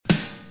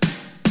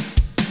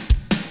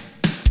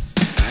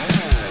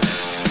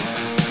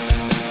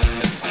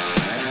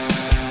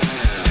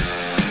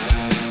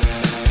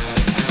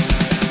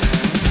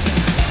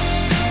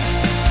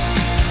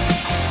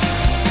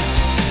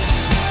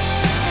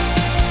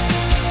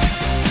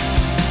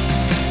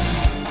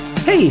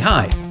Hey,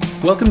 hi!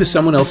 Welcome to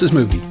Someone Else's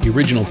Movie, the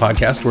original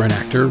podcast where an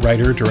actor,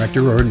 writer,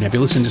 director, or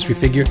nebulous industry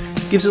figure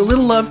gives a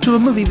little love to a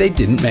movie they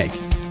didn't make.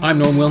 I'm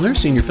Norm Wilner,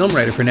 senior film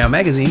writer for Now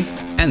Magazine,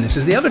 and this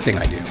is the other thing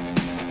I do.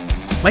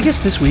 My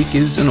guest this week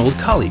is an old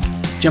colleague.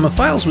 Gemma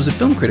Files was a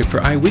film critic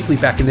for Eye Weekly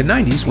back in the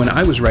 90s when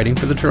I was writing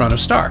for the Toronto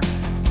Star.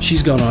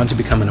 She's gone on to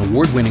become an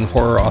award-winning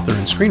horror author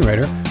and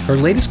screenwriter. Her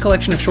latest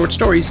collection of short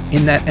stories,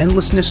 In That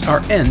Endlessness Our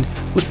End,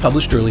 was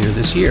published earlier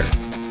this year.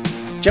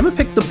 Gemma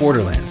picked The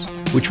Borderlands,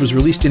 which was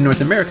released in North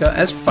America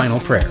as Final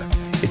Prayer.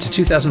 It's a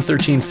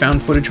 2013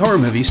 found-footage horror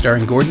movie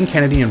starring Gordon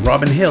Kennedy and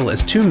Robin Hill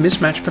as two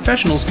mismatched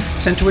professionals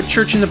sent to a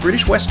church in the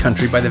British West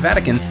Country by the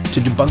Vatican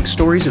to debunk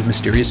stories of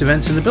mysterious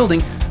events in the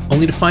building,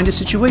 only to find a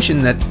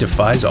situation that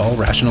defies all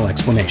rational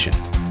explanation.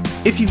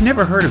 If you've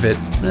never heard of it,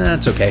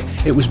 that's okay.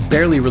 It was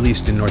barely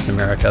released in North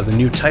America, the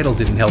new title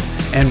didn't help,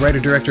 and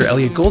writer-director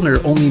Elliot Goldner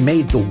only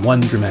made the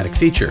one dramatic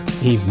feature.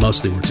 He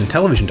mostly works in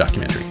television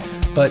documentary.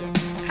 But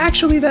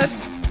actually that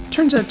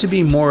turns out to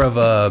be more of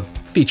a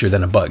feature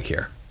than a bug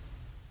here.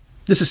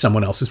 This is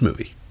Someone Else's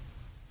Movie.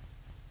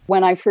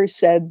 When I first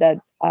said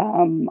that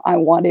I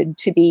wanted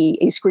to be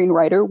a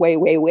screenwriter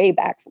way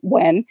back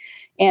when,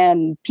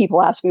 and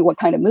people asked me what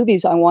kind of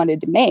movies I wanted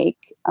to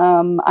make,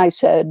 I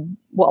said,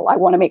 well, I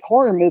want to make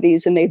horror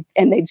movies. And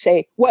they'd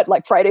say, what,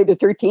 like Friday the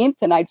 13th?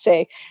 And I'd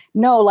say,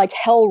 no, like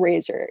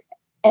Hellraiser.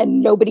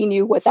 And nobody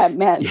knew what that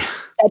meant. Yeah.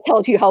 That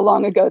tells you how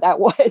long ago that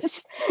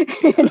was,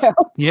 you know?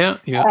 Yeah.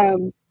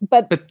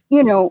 But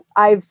you know,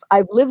 I've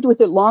lived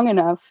with it long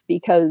enough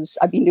because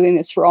I've been doing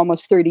this for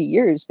almost 30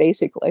 years,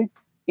 basically,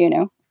 you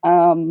know?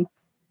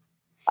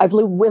 I've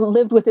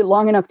lived with it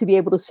long enough to be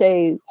able to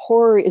say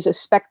horror is a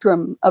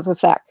spectrum of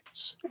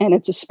effects and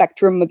it's a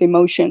spectrum of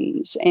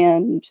emotions.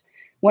 And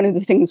one of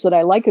the things that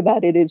I like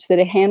about it is that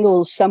it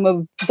handles some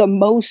of the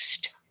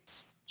most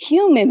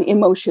human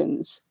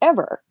emotions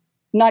ever.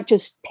 Not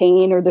just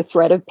pain or the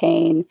threat of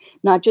pain,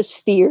 not just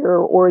fear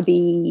or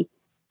the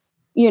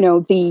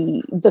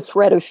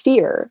threat of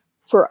fear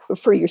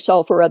for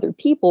yourself or other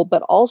people,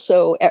 but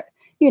also,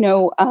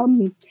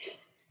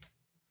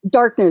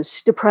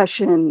 darkness,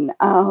 depression,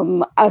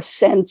 a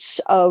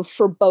sense of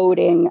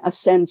foreboding, a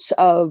sense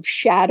of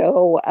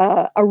shadow,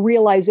 a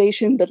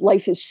realization that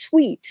life is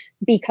sweet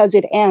because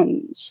it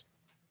ends.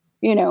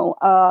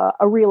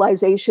 A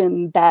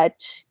realization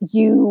that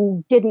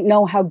you didn't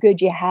know how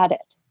good you had it.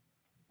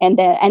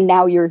 And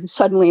now you're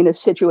suddenly in a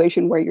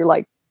situation where you're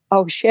like,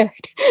 oh shit,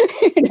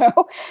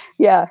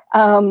 Yeah.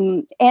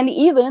 And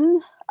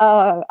even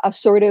a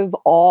sort of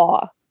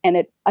awe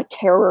and a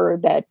terror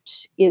that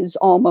is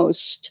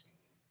almost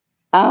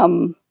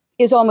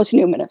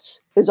numinous,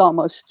 is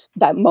almost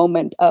that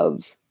moment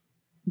of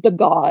the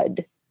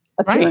God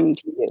appearing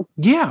to you.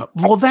 Yeah.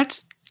 Well,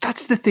 that's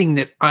the thing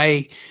that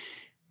I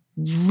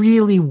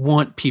really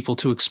want people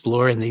to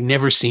explore, and they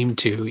never seem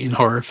to in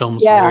horror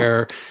films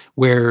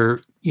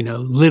where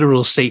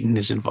literal Satan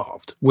is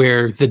involved,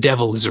 where the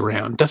devil is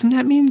around. Doesn't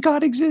that mean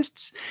God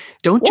exists?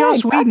 Don't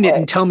Joss Whedon it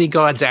and tell me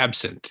God's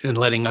absent and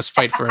letting us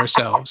fight for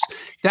ourselves.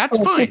 That's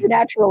fine.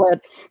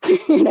 Supernatural,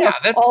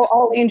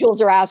 all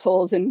angels are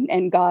assholes,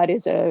 and God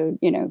is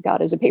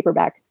a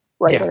paperback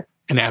writer,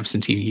 an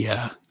absentee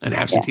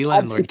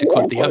landlord, to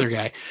quote the other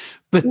guy.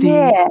 But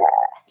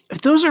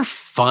those are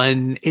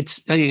fun.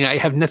 I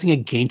have nothing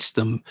against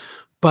them,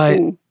 but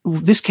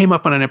this came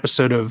up on an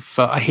episode of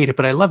I Hate It,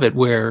 But I Love It,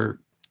 where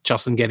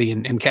Jocelyn Getty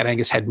and Kat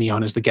Angus had me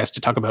on as the guest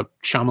to talk about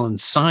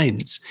Shyamalan's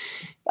Signs.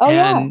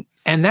 And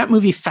that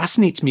movie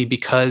fascinates me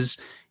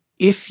because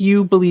if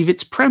you believe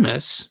its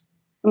premise,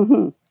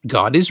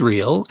 God is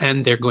real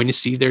and they're going to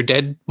see their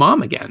dead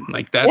mom again,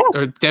 like that,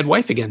 or dead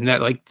wife again.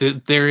 That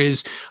there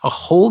is a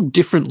whole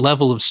different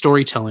level of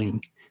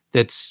storytelling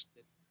that's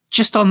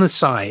just on the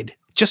side,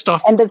 just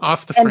off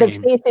the frame. And the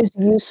faith is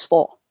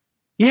useful,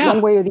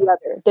 one way or the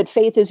other. That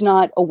faith is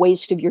not a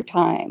waste of your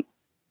time.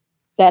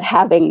 That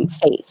having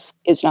faith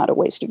is not a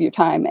waste of your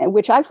time, and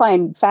which I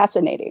find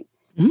fascinating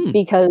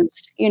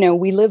because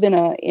we live in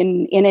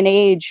an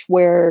age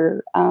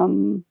where I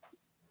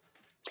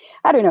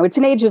don't know, it's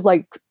an age of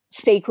like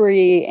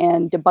fakery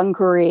and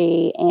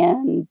debunkery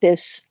and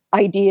this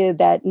idea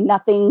that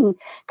nothing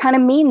kind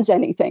of means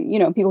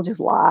anything. People just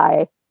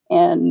lie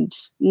and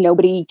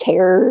nobody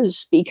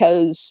cares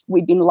because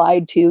we've been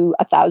lied to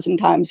 1,000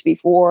 times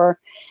before,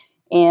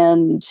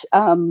 and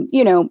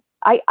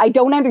I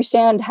don't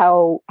understand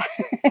how,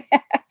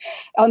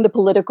 on the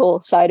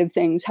political side of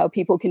things, how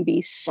people can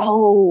be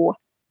so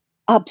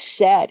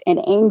upset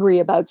and angry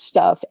about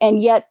stuff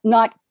and yet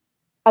not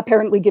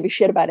apparently give a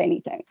shit about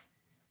anything.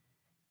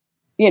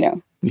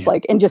 It's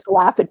like, and just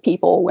laugh at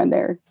people when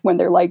they're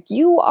like,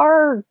 you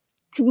are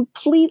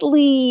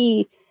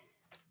completely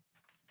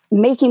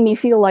making me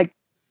feel like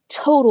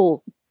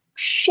total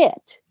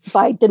shit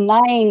by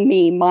denying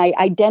me my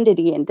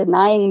identity and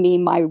denying me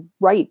my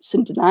rights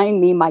and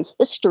denying me my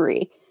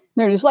history. And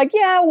they're just like,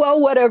 yeah,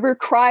 well, whatever,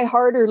 cry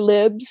harder,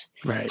 libs.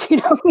 Right.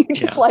 You're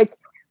just like,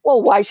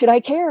 well, why should I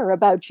care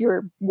about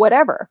your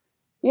whatever?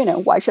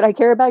 Why should I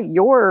care about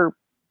your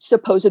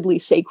supposedly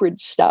sacred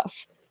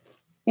stuff?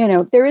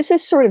 There is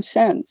this sort of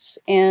sense,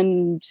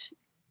 and,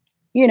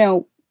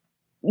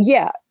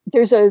 yeah,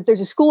 there's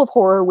a school of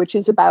horror, which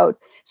is about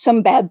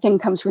some bad thing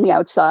comes from the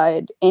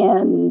outside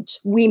and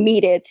we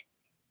meet it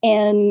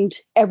and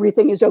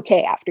everything is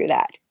okay after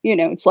that.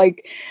 It's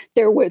like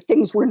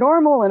things were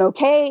normal and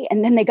okay,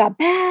 and then they got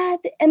bad,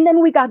 and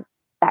then we got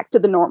back to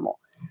the normal.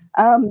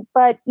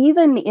 But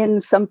even in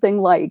something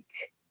like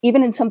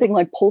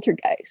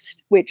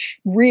Poltergeist, which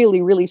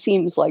really, really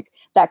seems like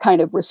that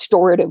kind of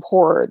restorative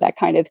horror, that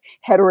kind of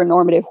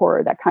heteronormative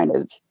horror, that kind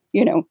of,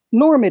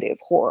 normative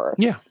horror.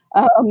 Yeah.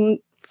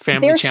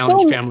 Family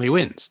challenge, still, family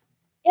wins.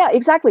 Yeah,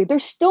 exactly. They're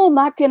still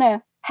not going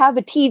to have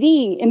a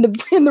TV in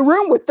the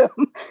room with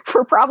them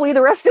for probably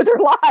the rest of their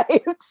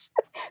lives.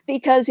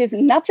 Because if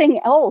nothing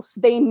else,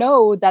 they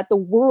know that the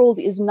world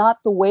is not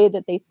the way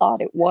that they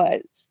thought it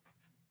was.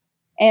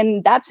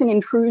 And that's an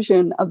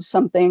intrusion of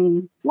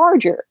something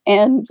larger.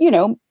 And,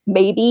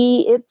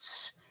 maybe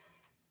it's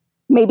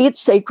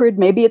sacred,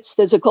 maybe it's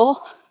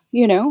physical,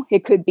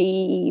 it could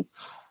be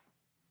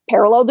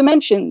parallel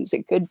dimensions,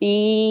 it could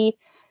be,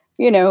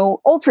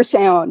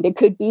 ultrasound, it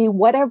could be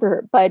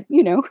whatever, but,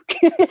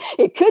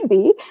 it could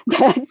be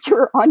that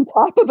you're on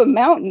top of a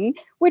mountain,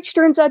 which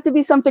turns out to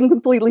be something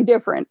completely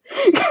different.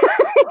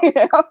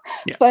 Yeah.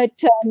 But,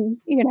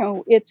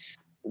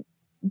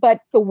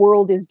 but the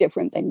world is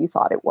different than you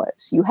thought it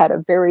was. You had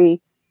a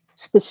very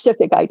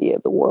specific idea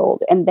of the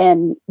world, and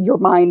then your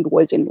mind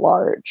was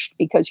enlarged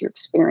because your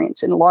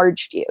experience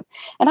enlarged you.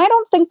 And I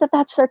don't think that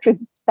that's such a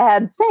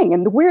bad thing.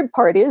 And the weird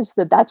part is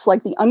that that's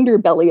like the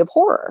underbelly of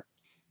horror.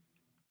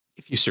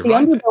 If you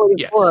survive the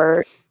underbelly of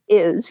horror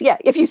is,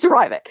 if you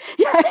survive it.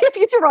 Yeah, if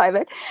you survive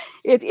it,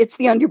 it's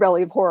the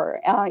underbelly of horror.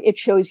 It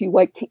shows you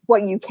what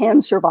you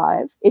can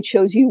survive. It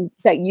shows you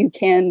that you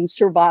can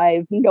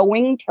survive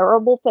knowing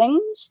terrible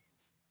things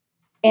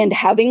and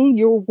having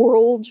your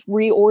world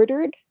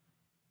reordered.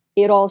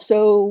 It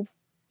also,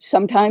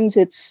 sometimes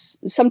it's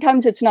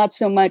not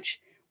so much,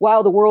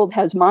 wow, the world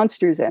has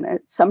monsters in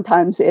it.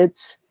 Sometimes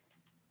it's,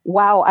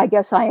 wow, I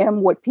guess I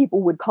am what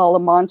people would call a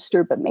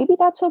monster, but maybe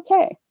that's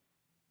okay.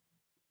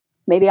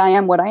 Maybe I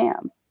am what I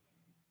am.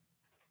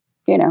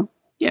 Yeah.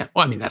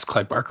 Well, I mean, that's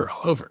Clive Barker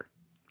all over.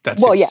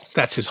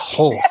 That's his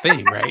whole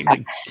thing, right?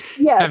 Like,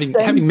 yes,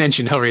 having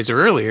mentioned Hellraiser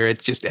earlier,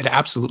 it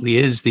absolutely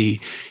is the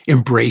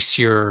embrace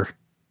your.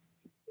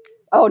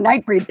 Oh,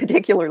 Nightbreed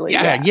particularly.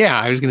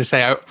 Yeah. I was going to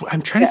say,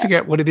 I'm trying to figure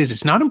out what it is.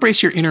 It's not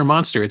embrace your inner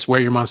monster. It's wear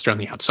your monster on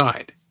the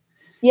outside.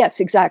 Yes,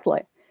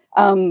 exactly.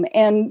 And,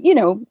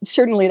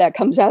 certainly that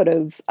comes out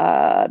of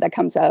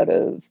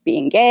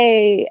being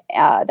gay.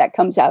 That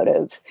comes out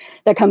of,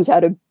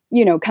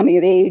 coming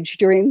of age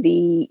during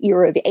the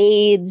era of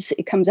AIDS.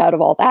 It comes out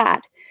of all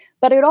that.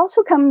 But it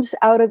also comes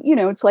out of,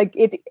 it's like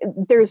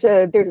there's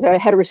a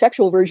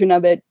heterosexual version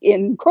of it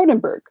in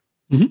Cronenberg,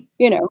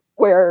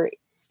 where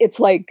it's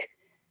like,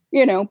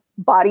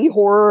 body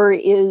horror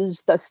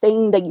is the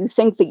thing that you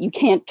think that you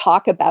can't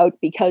talk about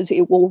because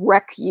it will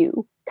wreck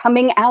you,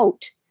 coming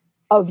out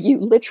of you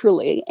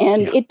literally.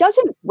 And it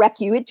doesn't wreck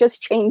you. It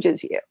just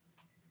changes you.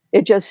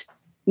 It just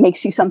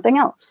makes you something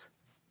else.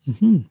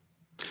 Mm-hmm.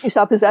 You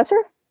saw Possessor?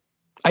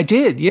 I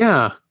did.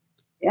 Yeah.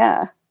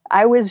 Yeah.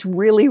 I was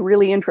really,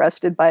 really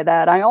interested by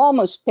that. I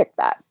almost picked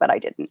that, but I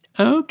didn't.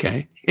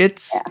 Okay.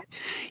 It's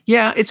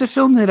a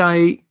film that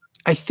I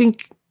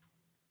think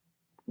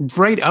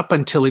right up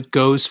until it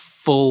goes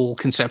full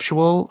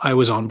conceptual, I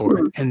was on board.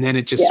 Mm-hmm. And then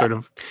it just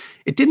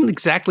it didn't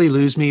exactly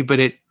lose me, but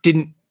it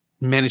didn't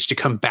manage to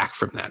come back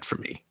from that for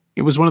me.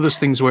 It was one of those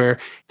things where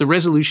the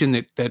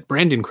resolution that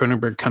Brandon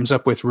Cronenberg comes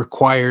up with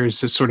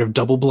requires a sort of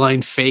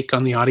double-blind fake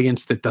on the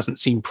audience that doesn't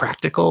seem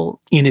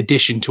practical, in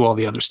addition to all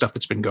the other stuff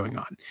that's been going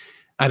on.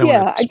 I don't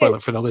want to spoil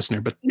it for the listener,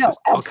 but no,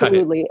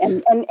 absolutely,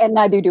 and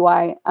neither do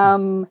I.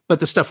 But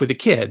the stuff with the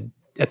kid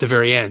at the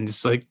very end,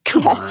 it's like,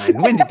 come on,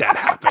 when did that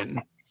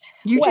happen?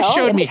 You just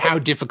showed me how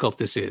difficult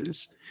this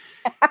is.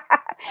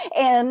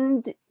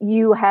 And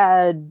you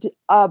had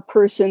a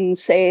person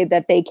say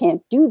that they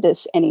can't do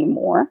this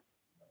anymore.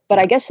 But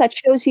I guess that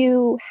shows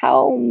you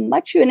how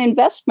much of an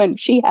investment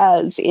she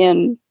has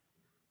in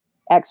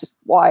X,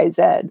 Y,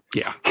 Z.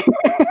 Yeah.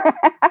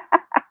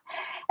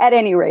 At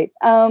any rate,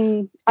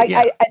 I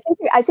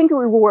think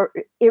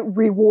it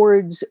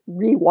rewards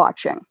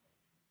rewatching.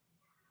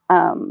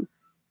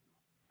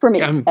 For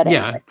me,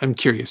 I'm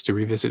curious to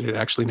revisit it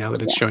actually now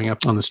that it's showing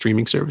up on the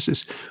streaming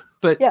services.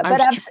 But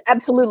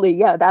absolutely,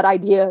 that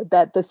idea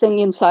that the thing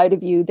inside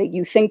of you that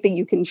you think that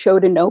you can show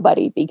to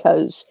nobody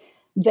because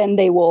then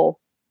they're all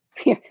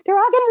going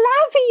to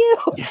laugh at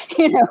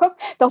you.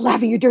 They'll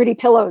laugh at your dirty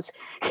pillows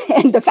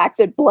and the fact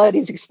that blood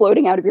is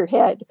exploding out of your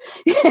head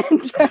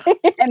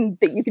and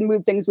that you can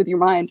move things with your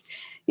mind.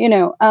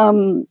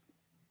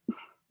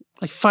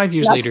 Like 5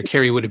 years later,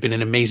 Carrie would have been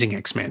an amazing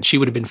X-Men. She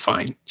would have been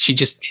fine. She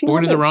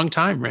born in the wrong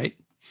time, right?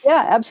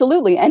 Yeah,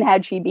 absolutely. And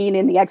had she been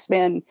in the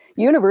X-Men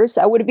universe,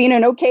 that would have been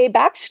an okay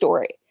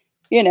backstory.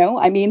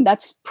 I mean,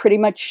 that's pretty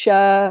much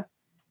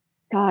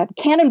God,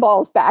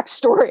 Cannonball's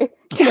backstory.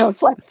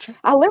 It's like,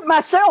 I lit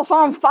myself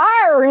on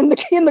fire in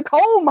the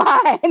coal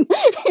mine, and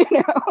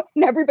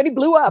everybody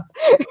blew up.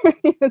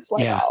 It's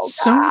like,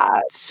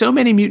 God. So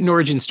many mutant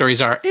origin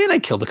stories are, and I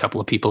killed a couple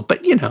of people,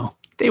 but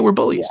they were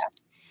bullies.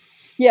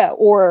 Yeah,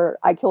 or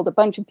I killed a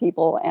bunch of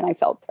people and I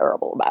felt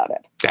terrible about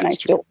it. And I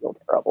still feel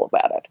terrible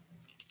about it.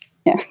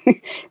 Yeah.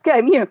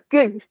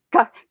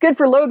 Good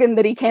for Logan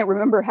that he can't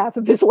remember half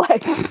of his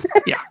life.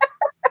 Yeah.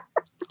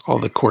 All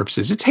the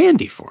corpses. It's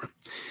handy for him.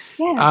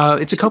 Yeah.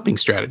 It's a coping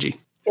strategy.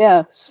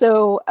 Yeah.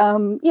 So,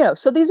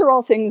 so these are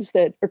all things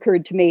that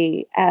occurred to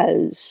me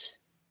as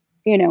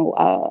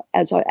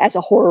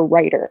a horror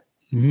writer.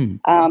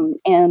 Mm.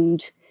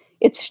 And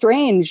it's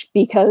strange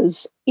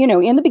because,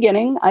 in the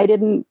beginning, I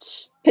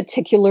didn't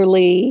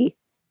particularly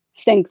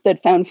think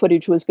that found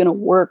footage was going to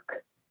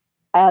work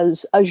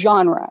as a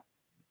genre,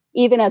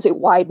 even as it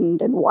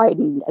widened and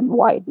widened and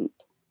widened.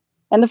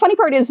 And the funny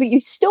part is that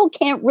you still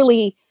can't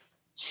really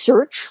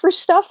search for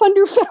stuff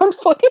under found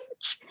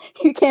footage.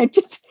 You can't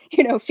just,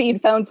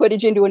 feed found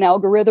footage into an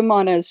algorithm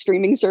on a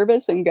streaming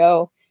service and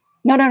go,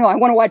 no, I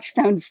want to watch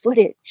found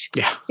footage.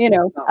 Yeah.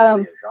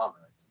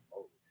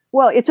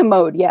 Well, it's a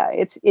mode. Yeah.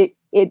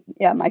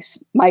 Yeah. My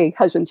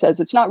husband says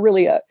it's not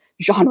really a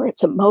genre,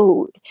 it's a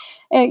mode.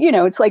 And,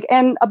 it's like,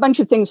 and a bunch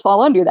of things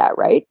fall under that,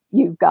 right?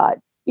 You've got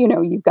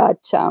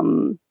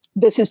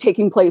this is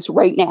taking place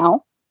right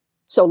now.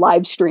 So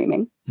live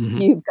streaming. Mm-hmm.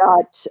 You've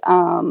got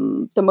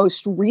the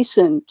most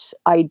recent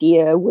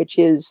idea, which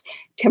is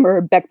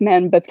Timur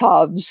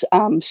Bekmambetov's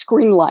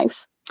Screen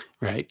Life.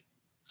 Right.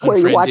 Where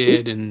you're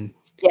watching.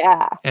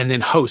 And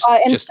then Host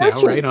and just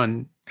Searching. Now, right?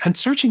 On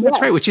Searching.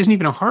 That's right. Which isn't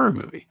even a horror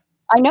movie.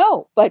 I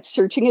know, but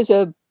Searching is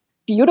a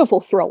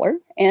beautiful thriller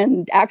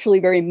and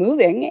actually very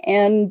moving.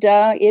 And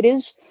it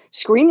is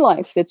Screen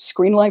Life. It's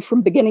Screen Life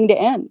from beginning to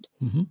end.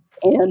 Mm-hmm.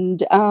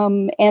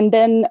 And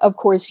then, of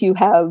course, you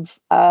have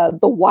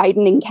the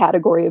widening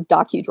category of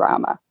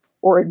docudrama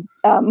or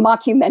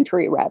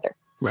mockumentary, rather.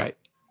 Right.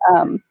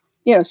 Some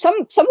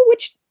of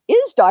which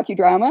is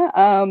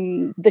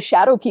docudrama. The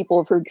Shadow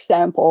People, for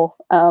example,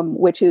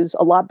 which is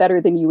a lot better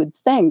than you would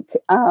think,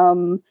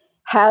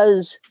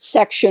 has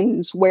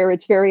sections where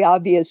it's very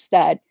obvious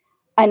that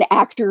an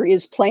actor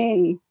is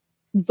playing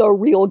the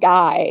real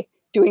guy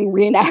doing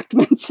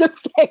reenactments of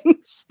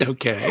things.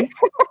 Okay.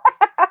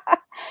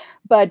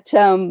 But,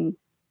 and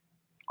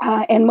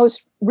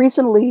most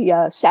recently,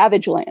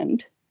 Savage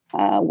Land,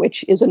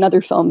 which is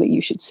another film that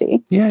you should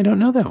see. Yeah, I don't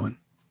know that one.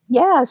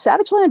 Yeah,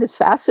 Savage Land is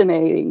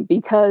fascinating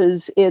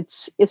because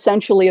it's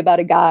essentially about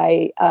a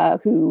guy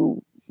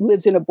who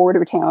lives in a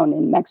border town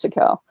in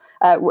Mexico,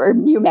 or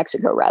New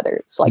Mexico, rather.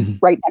 It's like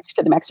right next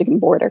to the Mexican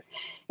border.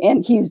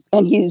 And he's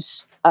an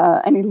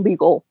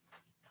illegal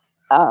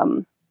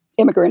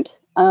immigrant.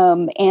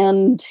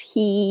 And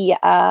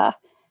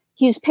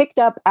he's picked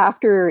up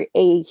after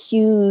a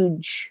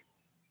huge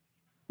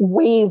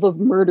wave of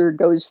murder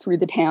goes through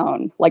the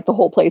town. Like the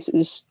whole place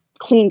is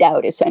cleaned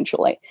out,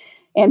 essentially.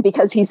 And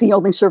because he's the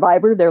only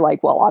survivor, they're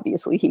like, well,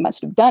 obviously he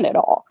must have done it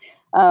all.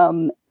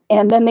 And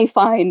then they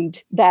find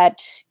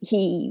that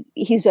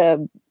he's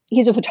a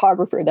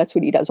photographer. That's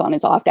what he does on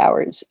his off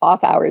hours.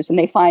 And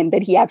they find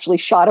that he actually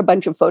shot a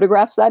bunch of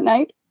photographs that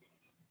night.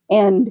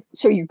 And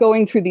so you're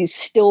going through these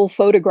still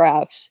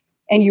photographs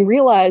and you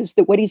realize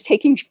that what he's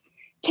taking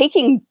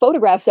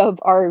photographs of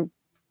are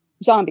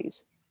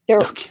zombies.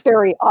 They're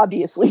very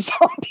obviously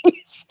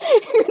zombies,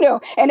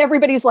 and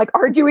everybody's like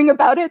arguing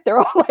about it. They're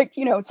all like,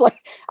 it's like,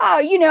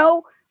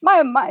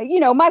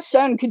 my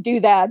son could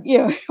do that,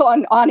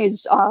 on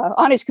his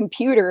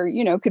computer,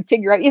 could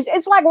figure out.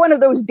 It's like one of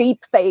those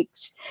deep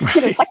fakes. Right.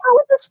 It's like, how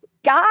would this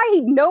guy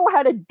know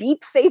how to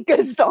deep fake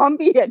a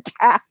zombie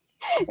attack?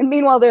 And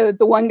meanwhile,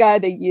 the one guy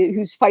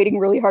who's fighting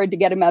really hard to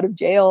get him out of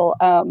jail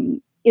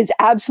is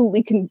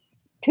absolutely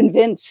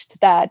convinced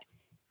that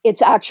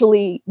it's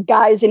actually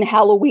guys in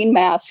Halloween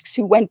masks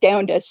who went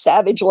down to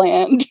Savage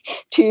Land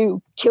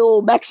to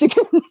kill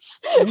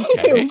Mexicans.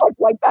 Okay. It was like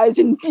white guys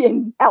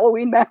in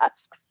Halloween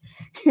masks.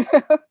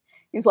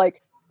 He's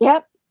like,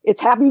 yep,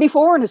 it's happened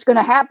before and it's going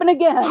to happen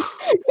again.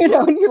 And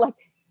you're like,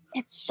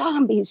 it's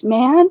zombies,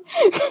 man.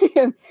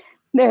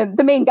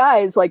 The main guy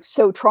is like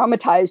so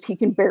traumatized he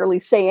can barely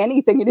say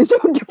anything in his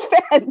own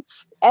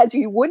defense, as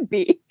you would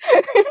be.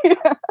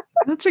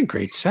 That's a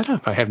great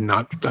setup. I'm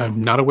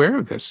not aware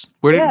of this.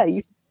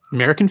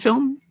 American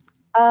film?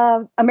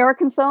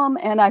 American film,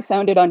 and I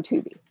found it on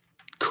Tubi.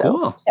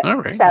 Cool. So, all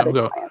right.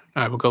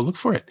 I will go look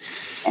for it.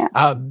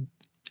 Yeah.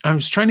 I'm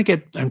trying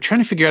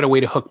to figure out a way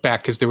to hook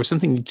back because there was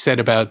something you said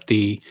about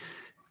the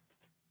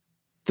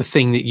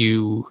thing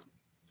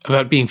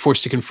about being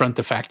forced to confront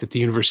the fact that the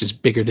universe is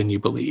bigger than you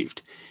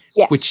believed.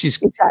 Yes, which is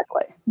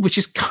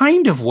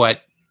kind of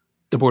what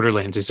the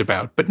Borderlands is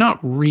about, but not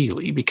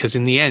really, because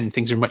in the end,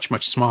 things are much,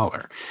 much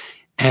smaller.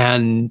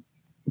 And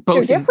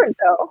both they're different,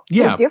 though.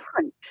 Yeah. They're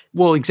different.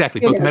 Well,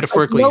 exactly. Both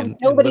metaphorically and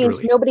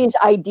literally. Nobody's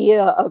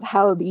idea of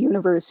how the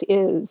universe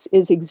is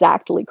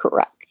exactly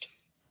correct.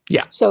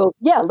 Yeah. So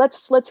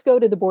let's go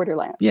to the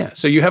borderlands. Yeah.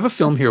 So you have a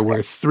film here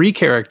where three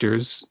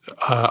characters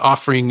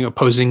offering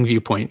opposing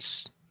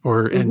viewpoints,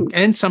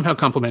 and somehow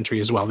complementary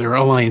as well. There are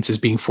alliances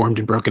being formed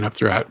and broken up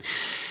throughout.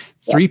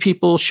 Three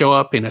people show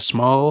up in a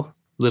small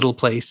little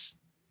place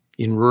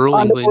in rural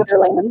England. The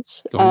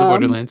borderlands. Going to the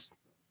borderlands.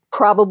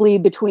 Probably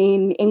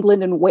between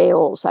England and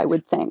Wales, I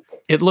would think.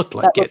 It looked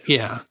like it,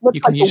 yeah.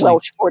 Looked like the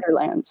Welsh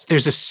borderlands.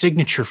 There's a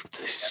signature,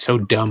 so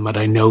dumb, but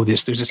I know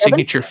this. There's a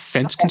signature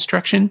fence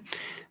construction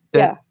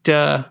that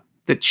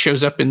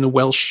shows up in the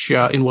Welsh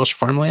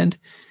farmland.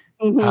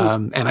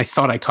 Mm-hmm. And I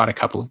thought I caught a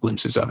couple of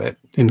glimpses of it.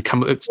 And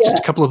it's just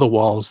a couple of the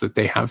walls that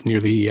they have near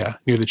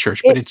the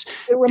church. But it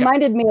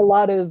reminded me a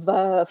lot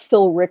of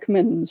Phil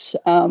Rickman's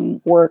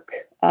work.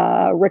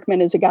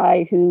 Rickman is a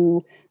guy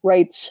who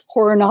writes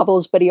horror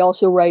novels, but he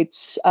also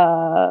writes,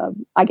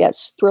 I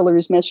guess,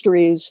 thrillers,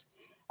 mysteries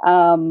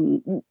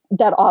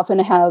that often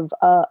have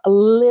a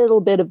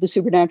little bit of the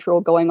supernatural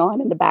going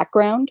on in the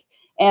background,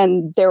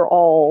 and they're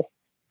all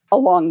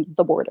along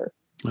the border.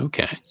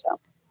 Okay. So.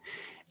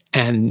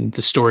 And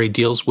the story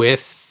deals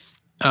with,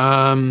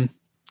 how can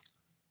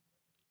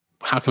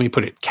we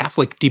put it?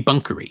 Catholic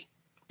debunkery.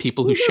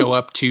 People who show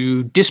up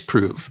to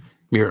disprove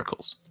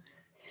miracles.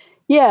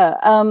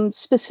 Yeah,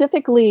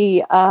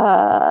 specifically,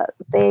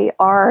 they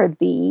are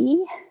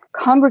the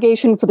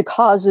Congregation for the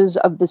Causes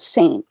of the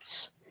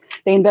Saints.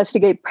 They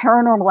investigate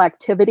paranormal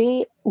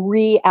activity,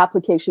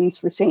 re-applications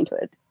for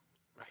sainthood.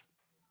 Right.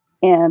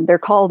 And they're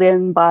called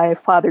in by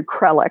Father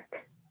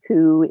Krellick,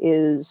 who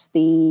is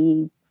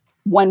the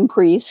one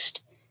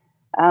priest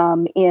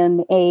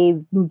in a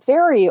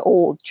very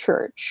old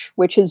church,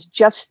 which has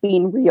just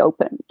been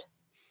reopened.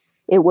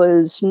 It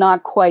was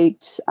not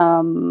quite...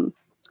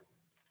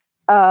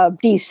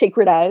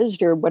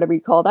 desacredized, or whatever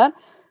you call that.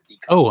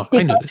 Oh,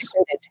 I know this.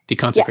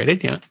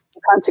 Deconsecrated, yeah.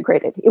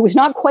 Deconsecrated. It was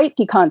not quite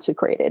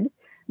deconsecrated,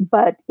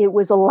 but it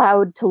was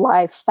allowed to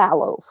lie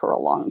fallow for a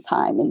long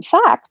time. In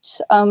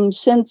fact,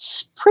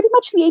 since pretty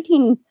much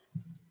the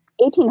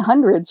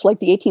 1800s, like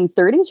the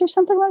 1830s or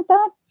something like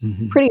that.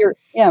 Mm-hmm.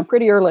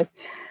 Pretty early.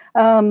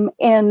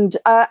 And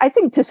I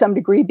think to some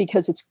degree,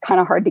 because it's kind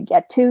of hard to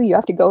get to, you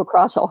have to go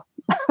across a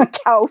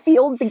cow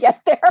field to get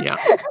there. Yeah.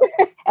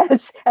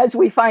 as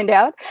we find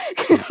out.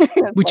 Yeah.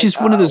 Which is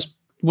one of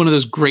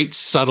those great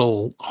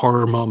subtle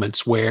horror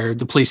moments where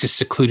the place is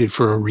secluded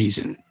for a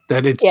reason,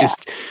 that it's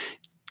just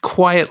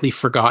quietly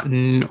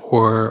forgotten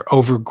or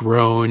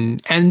overgrown.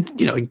 And,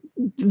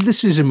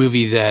 this is a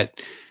movie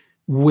that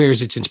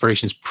wears its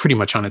inspirations pretty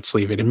much on its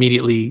sleeve. It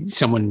immediately,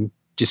 someone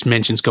just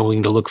mentions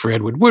going to look for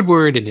Edward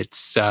Woodward, and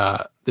it's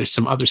there's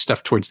some other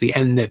stuff towards the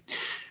end that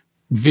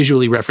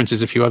visually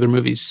references a few other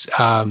movies,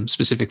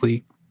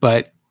 specifically,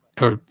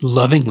 or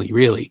lovingly,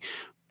 really.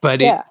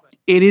 But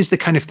it is the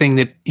kind of thing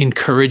that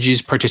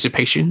encourages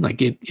participation.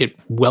 Like it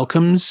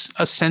welcomes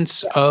a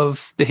sense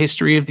of the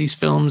history of these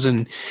films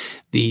and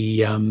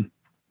the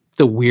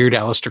weird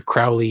Aleister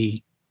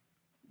Crowley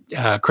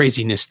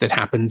craziness that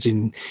happens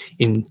in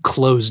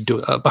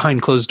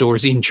behind closed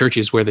doors in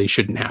churches where they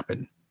shouldn't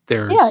happen.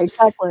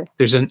 Exactly.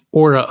 There's an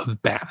aura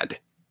of bad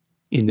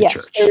in the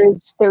church.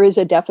 There is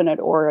a definite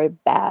aura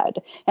of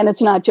bad. And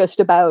it's not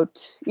just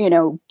about,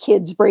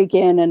 kids break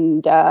in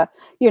and,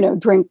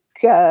 drink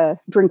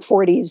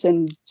 40s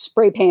and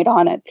spray paint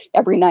on it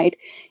every night.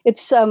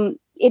 It's,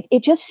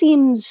 it just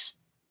seems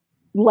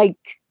like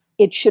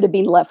it should have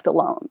been left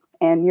alone,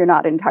 and you're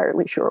not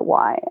entirely sure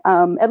why.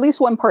 At least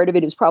one part of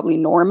it is probably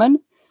Norman.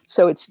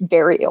 So it's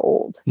very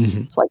old.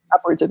 Mm-hmm. It's like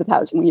upwards of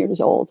 1,000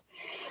 years old.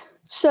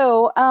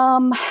 So,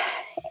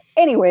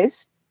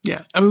 anyways.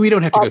 Yeah. I mean, we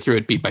don't have to go through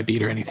it beat by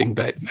beat or anything,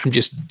 but I'm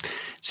just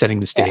setting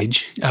the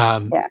stage.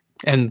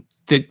 And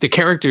the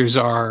characters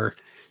are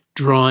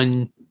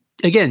drawn,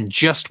 again,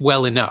 just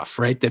well enough,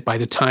 right? That by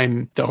the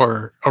time the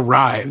horror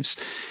arrives,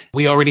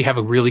 we already have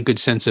a really good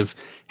sense of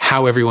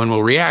how everyone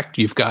will react.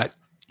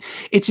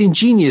 It's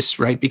ingenious,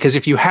 right? Because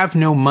if you have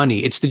no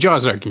money, it's the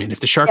Jaws argument. If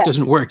the shark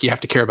doesn't work, you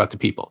have to care about the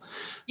people.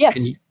 Yes.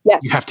 And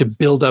you have to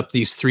build up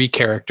these three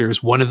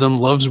characters. One of them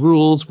loves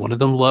rules. One of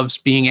them loves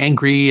being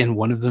angry. And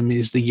one of them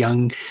is the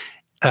young,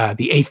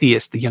 the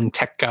atheist, the young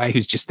tech guy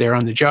who's just there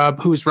on the job,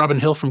 who is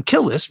Robin Hill from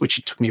Kill List, which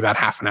it took me about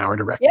half an hour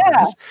to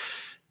recognize.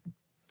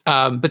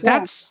 But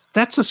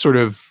that's a sort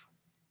of,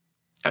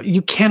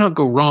 you cannot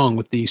go wrong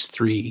with these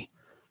three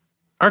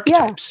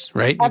archetypes,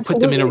 right? You put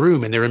them in a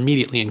room and they're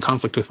immediately in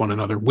conflict with one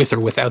another, with or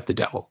without the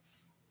devil.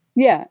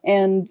 Yeah.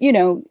 And,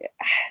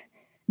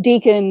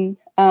 Deacon,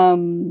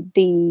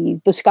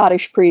 the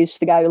Scottish priest,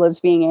 the guy who loves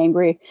being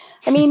angry.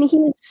 I mean,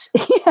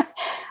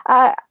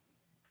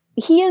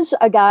 he is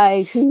a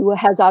guy who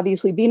has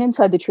obviously been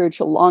inside the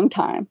church a long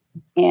time,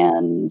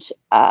 and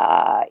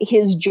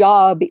his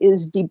job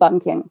is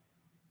debunking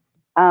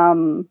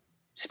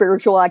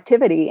spiritual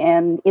activity,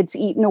 and it's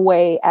eaten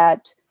away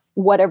at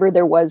whatever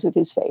there was of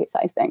his faith,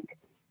 I think.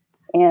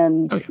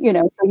 And, so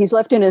he's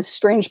left in a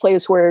strange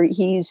place where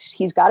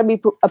he's got to be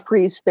a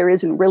priest. There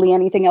isn't really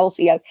anything else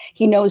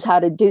he knows how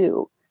to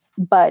do.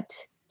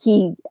 But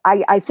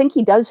I think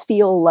he does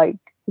feel like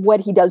what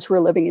he does for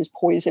a living is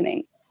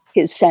poisoning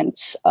his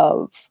sense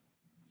of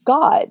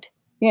God,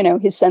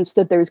 his sense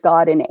that there's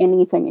God in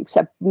anything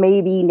except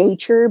maybe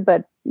nature,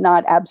 but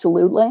not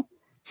absolutely.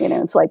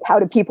 It's like, how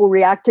do people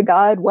react to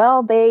God?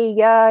 Well, they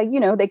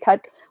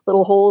cut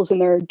little holes in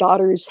their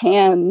daughter's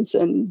hands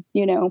and,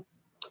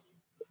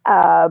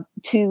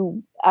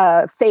 to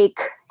fake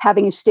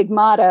having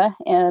stigmata.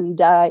 And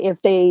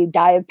if they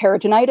die of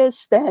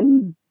peritonitis,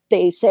 then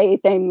they say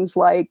things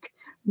like,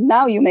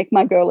 now you make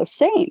my girl a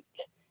saint.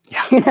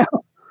 Yeah.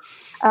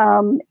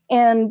 And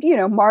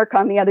Mark,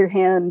 on the other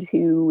hand,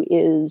 who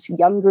is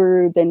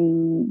younger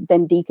than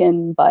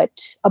Deacon,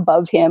 but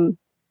above him,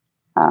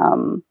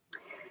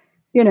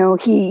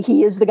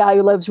 he is the guy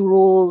who loves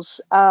rules.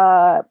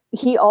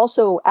 He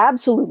also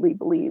absolutely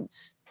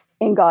believes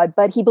in God,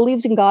 but he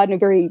believes in God in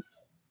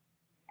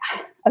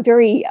a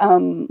very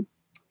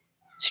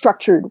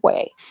structured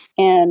way.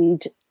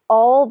 And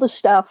all the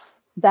stuff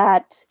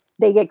that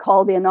they get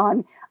called in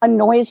on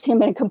annoys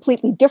him in a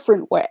completely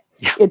different way.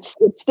 Yeah. It's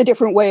the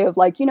different way of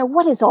like,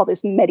 what is all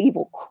this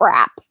medieval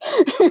crap?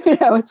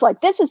 It's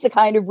like, this is the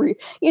kind of,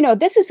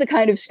 this is the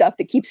kind of stuff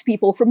that keeps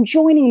people from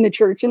joining the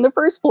church in the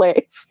first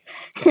place.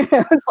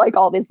 It's like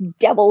all this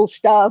devil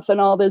stuff and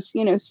all this,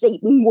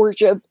 Satan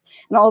worship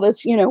and all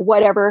this,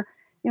 whatever.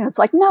 It's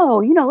like,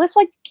 no,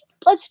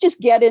 let's just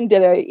get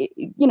into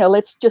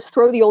let's just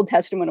throw the Old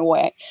Testament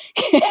away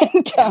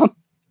and,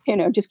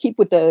 just keep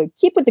with the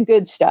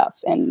good stuff.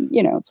 And,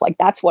 it's like,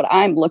 that's what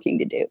I'm looking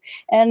to do.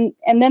 And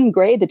then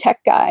Gray, the tech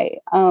guy,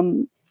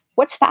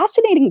 what's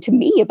fascinating to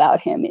me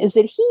about him is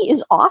that he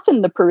is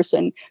often the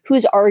person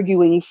who's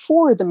arguing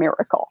for the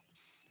miracle.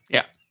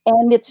 Yeah.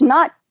 And it's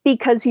not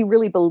because he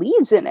really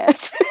believes in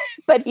it,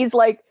 but he's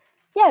like,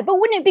 yeah, but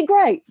wouldn't it be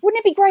great? Wouldn't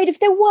it be great if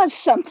there was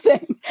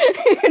something,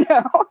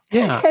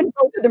 Yeah. And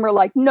both of them are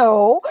like,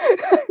 no,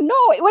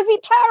 it would be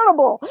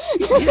terrible.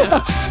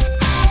 Yeah.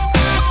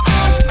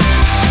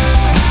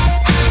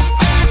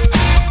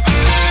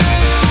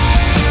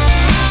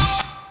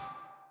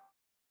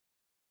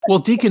 Well,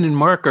 Deacon and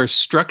Mark are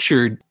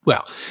structured.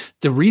 Well,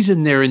 the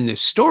reason they're in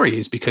this story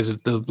is because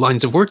of the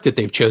lines of work that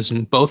they've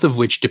chosen, both of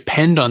which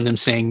depend on them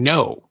saying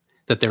no,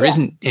 that there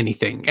isn't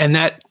anything. And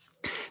that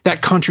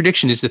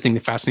contradiction is the thing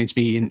that fascinates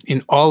me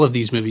in all of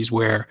these movies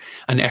where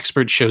an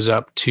expert shows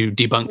up to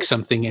debunk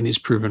something and is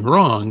proven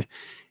wrong,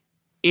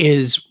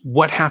 is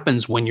what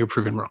happens when you're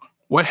proven wrong?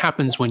 What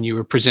happens when you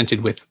are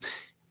presented with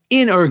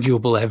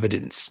inarguable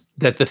evidence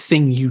that the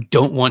thing you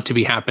don't want to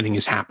be happening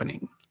is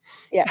happening?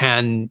 Yeah.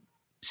 And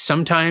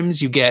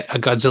sometimes you get a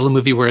Godzilla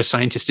movie where a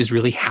scientist is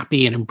really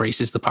happy and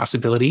embraces the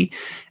possibility.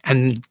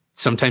 And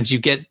sometimes you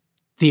get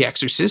The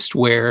Exorcist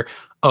where,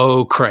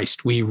 oh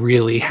Christ, we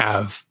really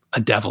have a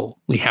devil.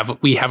 We have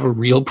a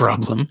real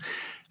problem.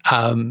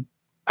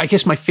 I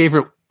guess my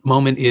favorite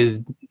moment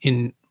is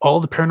in all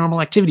the Paranormal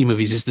Activity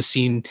movies is the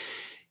scene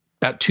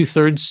about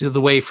 2/3 of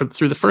the way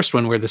through the first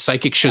one where the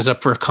psychic shows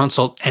up for a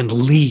consult and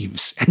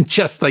leaves and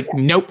just like,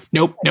 nope,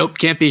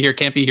 can't be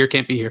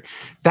here.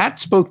 That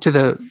spoke to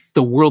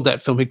the world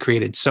that film had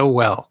created so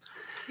well.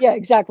 Yeah,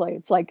 exactly.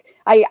 It's like,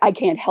 I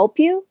can't help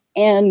you.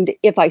 And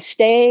if I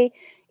stay,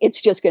 it's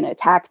just going to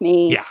attack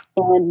me. Yeah.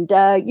 And,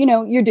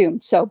 you're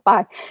doomed. So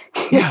bye.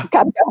 Yeah.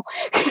 Gotta go.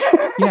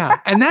 Yeah.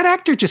 And that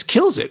actor just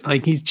kills it.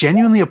 Like he's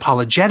genuinely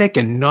apologetic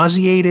and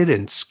nauseated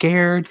and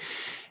scared.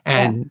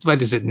 And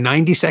what is it,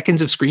 90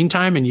 seconds of screen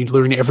time and you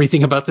learn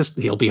everything about this?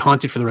 He'll be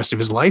haunted for the rest of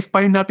his life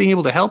by not being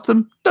able to help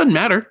them. Doesn't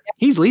matter. Yeah.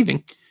 He's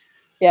leaving.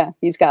 Yeah,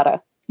 he's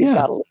gotta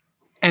leave.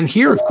 And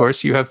here, of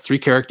course, you have three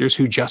characters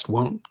who just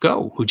won't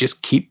go, who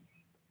just keep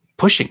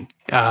pushing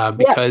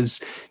because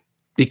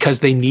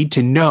they need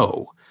to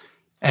know.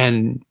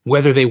 And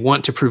whether they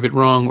want to prove it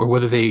wrong or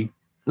whether they,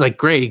 like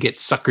Gray, get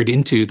suckered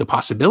into the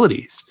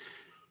possibilities.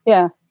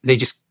 Yeah. They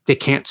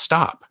can't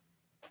stop.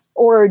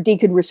 Or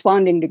Deacon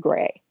responding to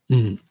Gray.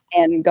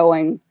 And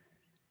going,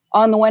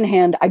 on the one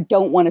hand, I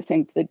don't want to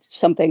think that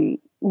something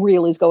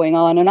real is going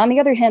on. And on the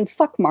other hand,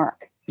 fuck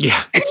Mark.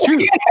 Yeah, it's true.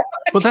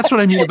 Well, that's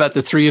what I mean about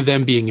the three of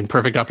them being in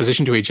perfect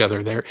opposition to each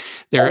other.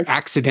 They're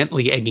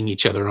accidentally egging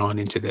each other on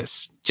into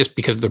this just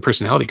because of their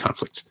personality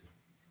conflicts.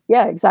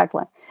 Yeah,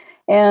 exactly.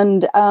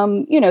 And,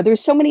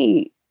 there's so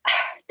many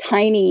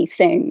tiny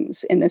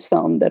things in this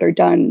film that are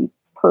done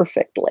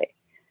perfectly.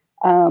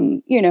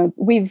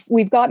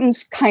 We've gotten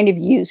kind of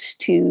used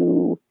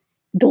to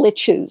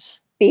glitches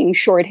being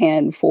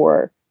shorthand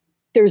for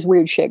there's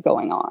weird shit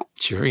going on.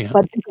 Sure, yeah.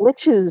 But the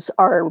glitches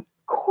are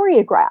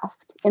choreographed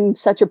in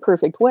such a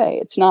perfect way.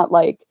 It's not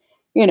like,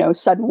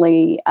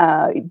 suddenly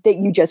that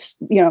you just,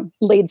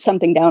 laid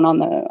something down on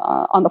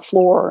the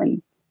floor and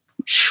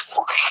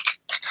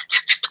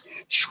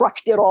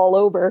shrugged it all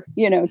over,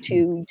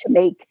 to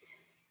make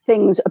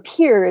things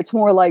appear. It's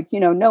more like,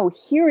 no,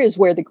 here is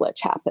where the glitch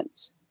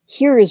happens.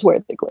 Here is where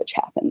the glitch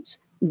happens.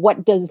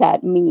 What does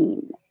that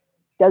mean?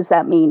 Does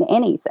that mean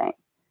anything?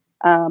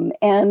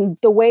 And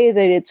the way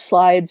that it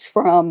slides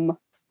from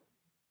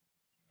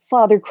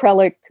Father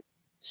Krellick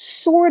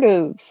sort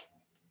of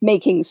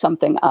making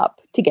something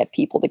up to get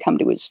people to come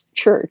to his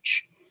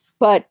church.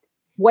 But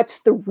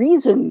what's the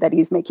reason that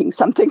he's making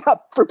something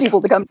up for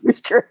people to come to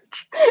his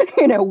church?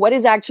 What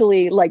is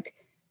actually like,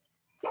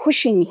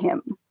 pushing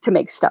him to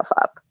make stuff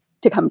up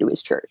to come to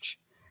his church.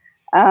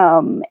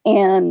 And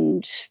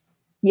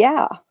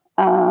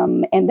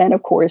then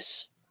of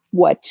course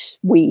what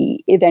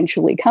we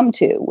eventually come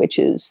to, which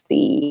is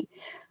the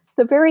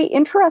very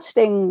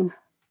interesting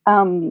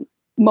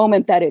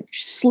moment that it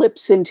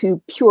slips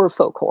into pure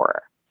folk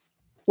horror,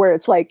 where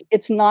it's like,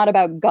 it's not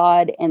about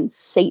God and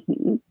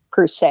Satan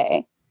per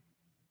se,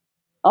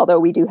 although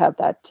we do have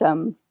that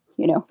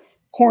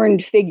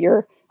horned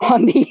figure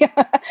on the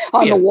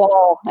the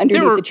wall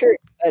underneath the church.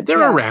 But, they're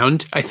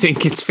around. I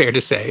think it's fair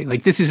to say,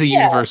 like, this is a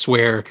universe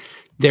where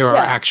there are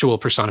actual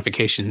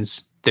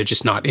personifications. They're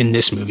just not in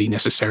this movie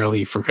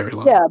necessarily for very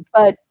long. Yeah,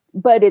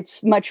 but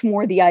it's much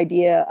more the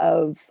idea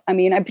of, I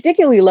mean, I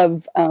particularly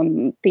love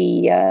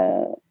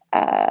the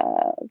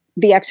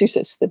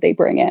Exorcist that they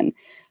bring in.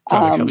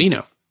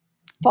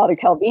 Father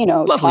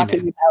Calvino. Lovely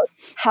talking man. About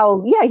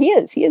how, he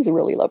is a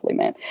really lovely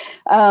man.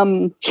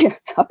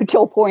 Up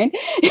until a point.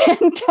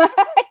 And,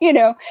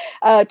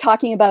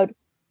 talking about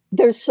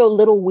there's so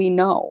little we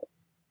know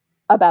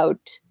about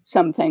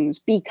some things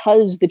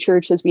because the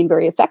church has been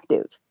very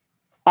effective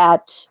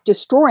at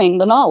destroying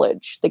the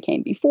knowledge that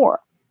came before.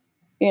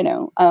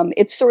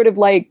 It's sort of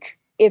like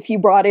if you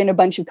brought in a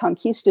bunch of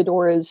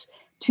conquistadors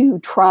to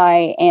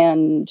try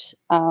and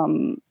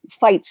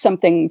fight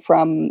something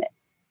from,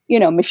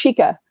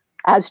 Mexica,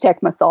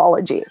 Aztec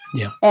mythology.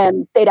 Yeah.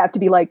 And they'd have to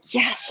be like,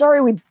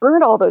 sorry, we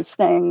burned all those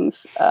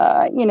things.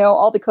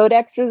 All the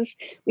codexes,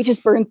 we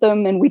just burnt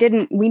them, and we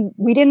didn't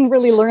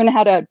really learn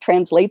how to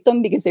translate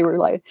them because we were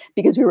like,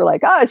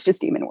 it's just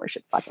demon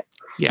worship. Fuck it.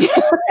 Yeah.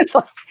 It's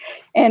like,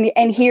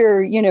 and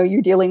here,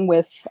 you're dealing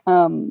with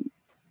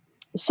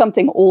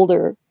something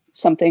older,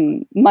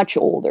 something much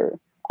older,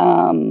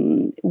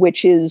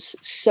 which is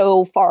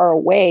so far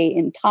away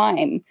in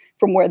time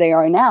from where they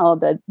are now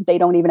that they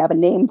don't even have a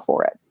name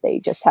for it. They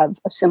just have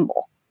a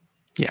symbol.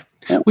 Yeah.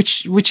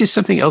 Which is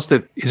something else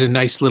that is a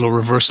nice little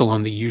reversal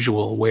on the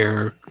usual,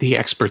 where the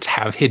experts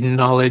have hidden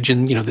knowledge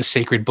and, the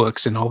sacred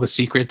books and all the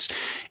secrets.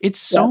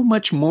 It's so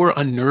much more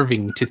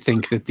unnerving to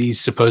think that these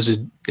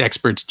supposed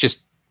experts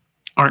just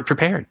aren't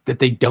prepared, that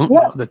they don't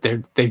know, that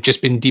they've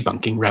just been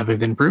debunking rather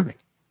than proving.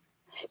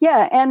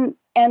 Yeah. And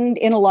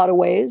in a lot of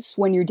ways,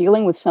 when you're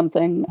dealing with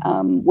something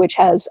which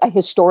has a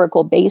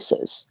historical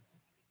basis,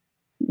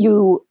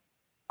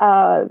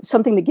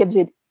 something that gives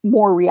it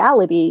more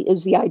reality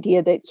is the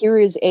idea that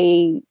here's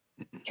a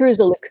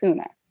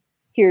lacuna.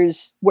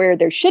 Here's where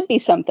there should be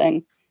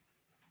something,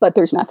 but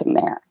there's nothing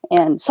there.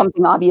 And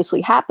something obviously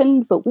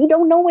happened, but we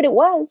don't know what it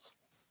was.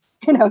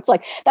 It's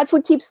like, that's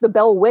what keeps the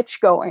Bell Witch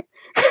going.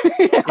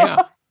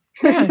 Yeah,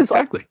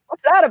 exactly. Like,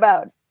 what's that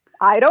about?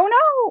 I don't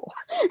know.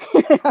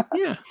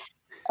 Yeah.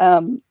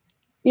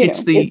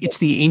 It's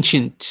the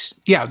ancient,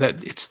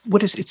 it's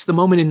the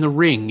moment in The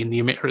Ring, in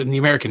the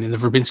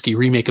Verbinski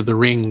remake of The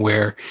Ring,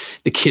 where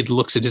the kid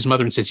looks at his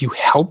mother and says, "You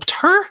helped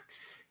her?"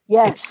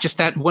 Yes. It's just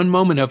that one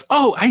moment of,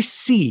 oh, I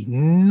see.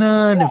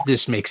 None of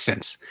this makes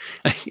sense.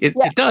 It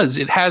does.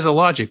 It has a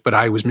logic, but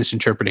I was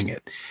misinterpreting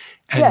it.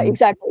 And,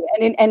 exactly.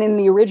 And in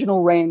the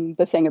original Ring,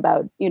 the thing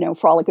about,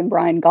 frolic and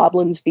brine,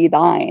 goblins be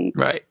thine.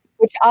 Right.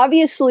 Which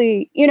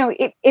obviously,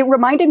 it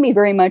reminded me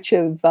very much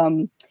of,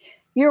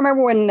 you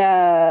remember when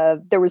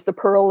there was the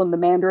Pearl and the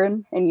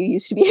Mandarin, and you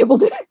used to be able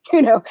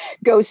to,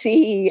 go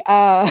see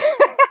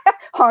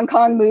Hong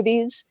Kong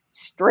movies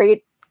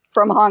straight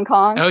from Hong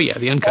Kong. Oh yeah,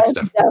 the uncut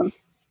stuff.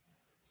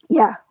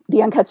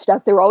 The uncut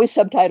stuff. They were always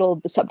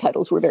subtitled. The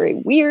subtitles were very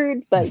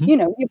weird, but you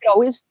could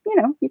always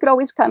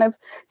kind of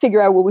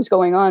figure out what was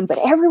going on. But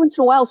every once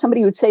in a while,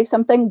 somebody would say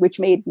something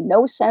which made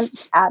no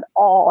sense at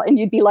all, and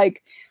you'd be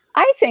like,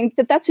 I think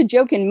that's a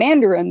joke in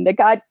Mandarin that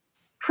got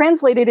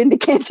translated into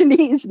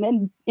Cantonese and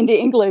then into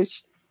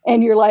English.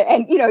 And you're like,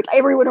 and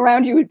everyone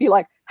around you would be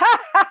like, ha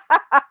ha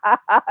ha ha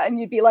ha, and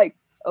you'd be like,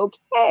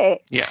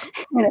 okay. Yeah.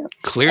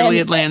 Clearly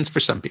it lands for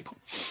some people.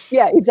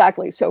 Yeah,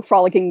 exactly. So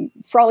frolic and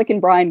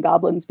brine,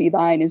 goblins be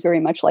thine is very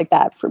much like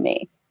that for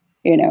me,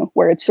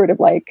 where it's sort of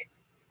like,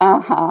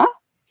 okay.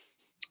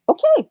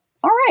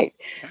 All right.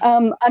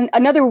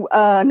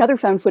 Another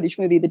found footage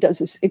movie that does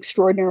this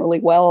extraordinarily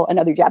well,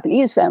 another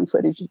Japanese found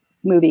footage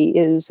movie,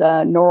 is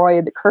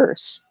Noroi the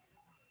Curse.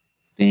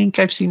 I think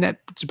I've seen that.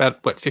 It's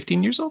about,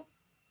 15 years old?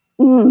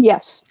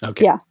 Yes.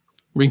 Okay. Yeah.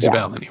 Rings a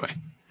bell anyway.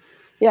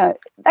 Yeah.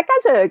 That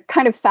guy's a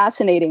kind of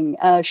fascinating,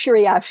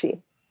 Shiriashi.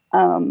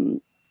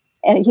 And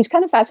he's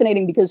kind of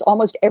fascinating because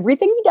almost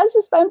everything he does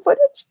is found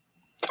footage.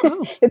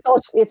 Oh.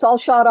 It's all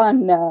shot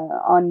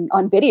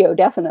on video,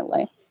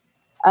 definitely.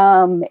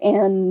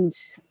 And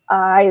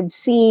I've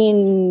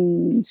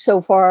seen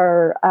so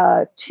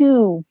far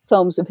 2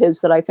 films of his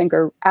that I think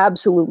are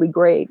absolutely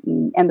great,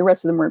 and the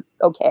rest of them are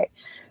okay.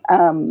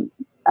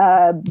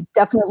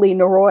 Definitely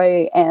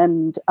Noroi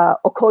and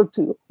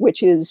Okotu,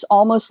 which is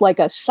almost like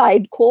a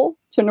sidequel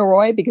to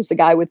Noroi because the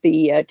guy with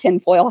the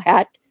tinfoil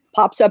hat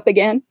pops up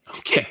again.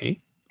 Okay.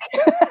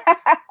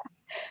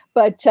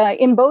 But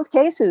in both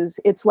cases,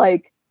 it's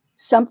like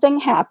something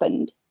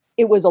happened.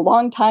 It was a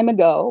long time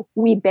ago.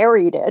 We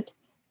buried it.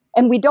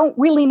 And we don't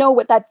really know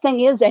what that thing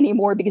is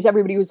anymore because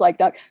everybody was like,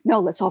 no,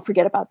 let's all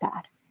forget about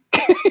that.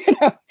 You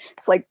know,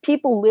 it's like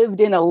people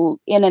lived in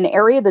an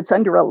area that's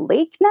under a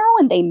lake now,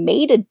 and they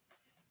made a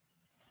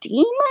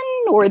demon,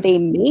 or they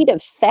made a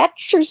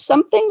fetch or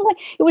something. Like,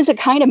 it was a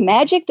kind of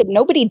magic that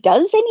nobody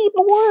does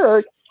anymore.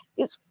 Or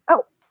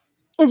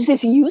is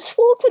this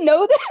useful to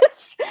know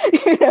this?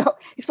 You know,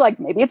 it's like,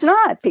 maybe it's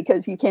not,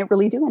 because you can't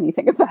really do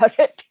anything about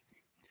it.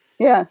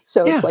 Yeah.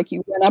 So it's like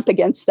you run up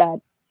against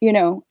that, you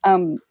know,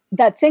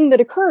 that thing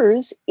that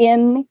occurs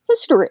in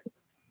history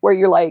where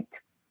you're like,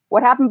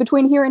 what happened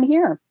between here and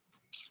here?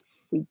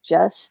 We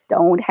just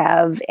don't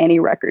have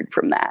any record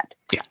from that.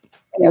 Yeah.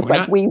 And it's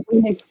like,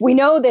 we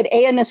know that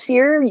Ea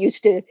Nasir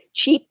used to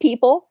cheat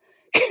people,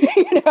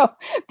 you know,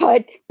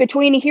 but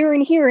between here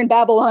and here in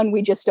Babylon,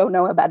 we just don't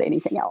know about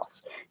anything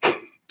else.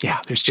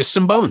 Yeah, there's just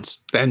some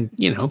bones. And,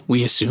 you know,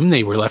 we assume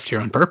they were left here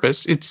on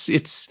purpose.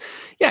 It's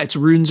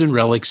runes and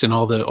relics and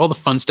all the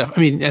fun stuff. I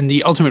mean, and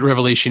the ultimate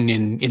revelation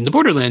in the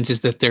Borderlands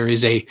is that there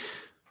is a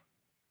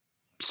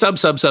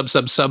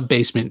sub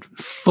basement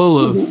full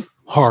of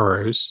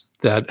horrors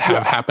that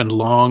have happened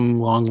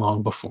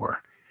long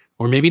before,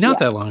 or maybe not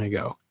that long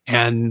ago.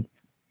 And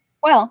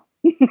well,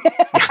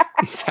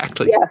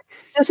 exactly. Yeah,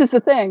 this is the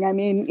thing. I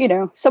mean, you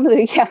know, some of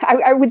the,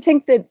 I would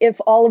think that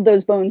if all of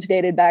those bones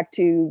dated back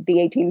to the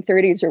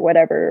 1830s or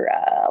whatever,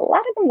 a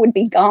lot of them would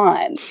be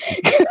gone.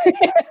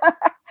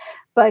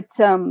 But,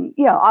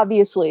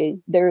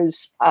 obviously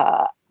there's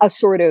a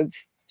sort of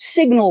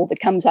signal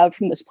that comes out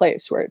from this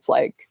place where it's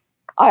like,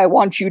 I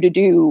want you to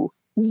do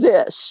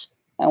this.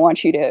 I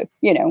want you to,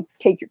 you know,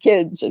 take your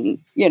kids and,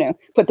 you know,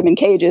 put them in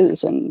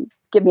cages and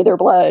give me their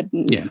blood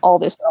and all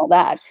this and all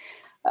that.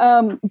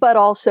 But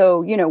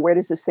also, you know, where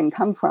does this thing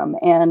come from?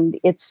 And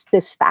it's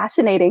this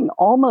fascinating,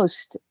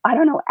 almost, I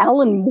don't know,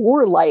 Alan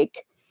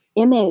Moore-like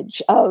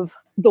image of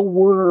the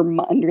worm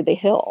under the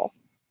hill.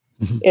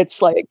 Mm-hmm.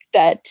 It's like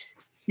that,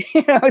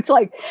 you know, it's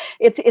like,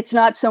 it's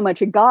not so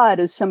much a god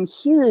as some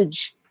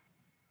huge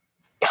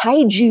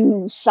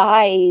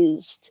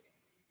kaiju-sized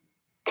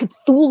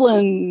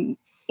Cthulhu,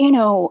 you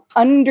know,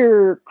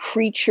 under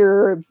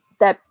creature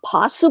that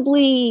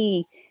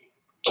possibly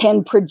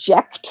can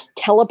project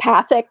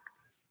telepathic,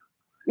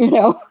 you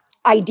know,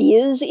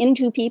 ideas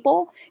into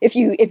people. If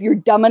you're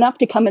dumb enough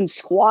to come and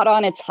squat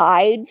on its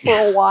hide for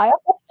a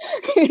while,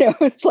 you know,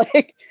 it's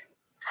like,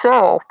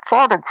 so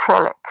Father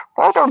Krellick,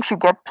 why don't you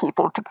get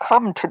people to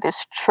come to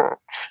this church?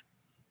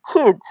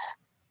 Kids,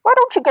 why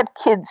don't you get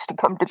kids to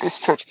come to this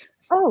church?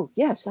 Oh,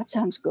 yes, that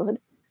sounds good.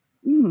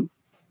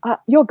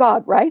 You're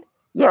God, right?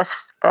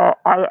 Yes, I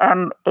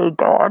am a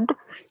god.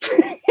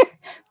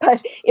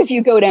 But if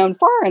you go down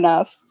far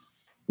enough,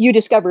 you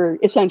discover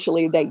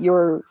essentially that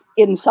you're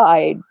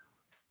inside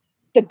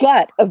the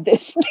gut of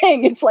this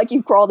thing. It's like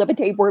you crawled up a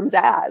tapeworm's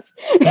ass.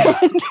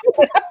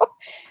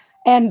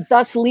 And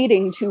thus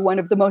leading to one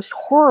of the most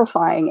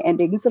horrifying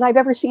endings that I've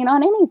ever seen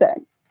on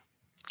anything.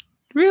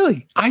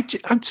 Really?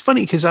 It's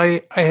funny because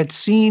I had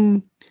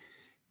seen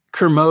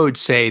Kermode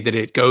say that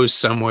it goes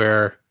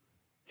somewhere.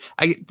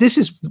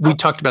 We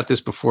talked about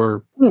this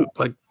before,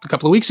 like a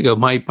couple of weeks ago.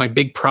 My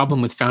big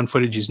problem with found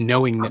footage is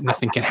knowing that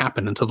nothing can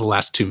happen until the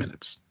last 2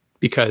 minutes.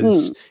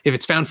 Because if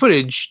it's found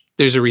footage,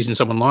 there's a reason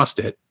someone lost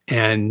it,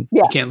 and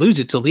you can't lose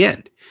it till the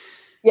end.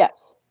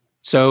 Yes.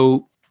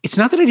 So it's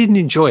not that I didn't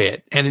enjoy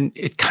it, and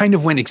it kind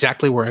of went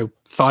exactly where I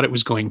thought it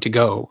was going to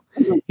go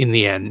in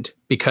the end,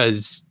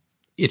 because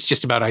it's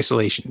just about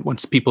isolation.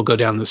 Once people go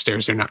down those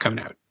stairs, they're not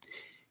coming out.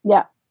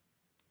 Yeah.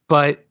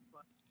 But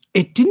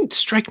it didn't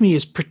strike me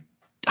as,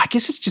 I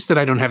guess it's just that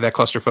I don't have that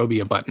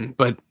claustrophobia button,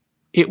 but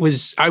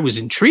I was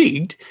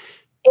intrigued.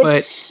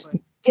 It's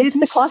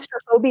the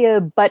claustrophobia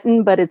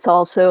button, but it's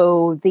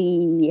also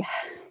the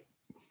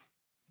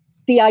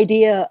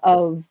idea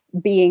of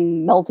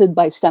being melted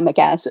by stomach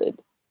acid.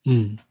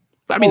 I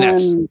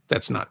mean,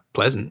 that's not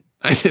pleasant.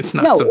 It's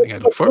not something I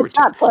look forward to. It's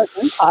not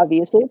pleasant,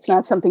 obviously. It's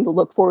not something to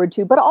look forward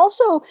to. But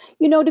also,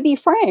 you know, to be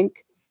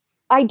frank,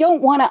 I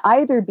don't want to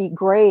either be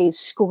Gray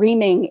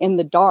screaming in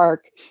the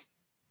dark,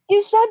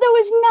 you said there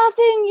was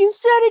nothing, you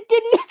said it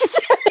didn't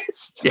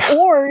exist. Yeah.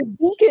 Or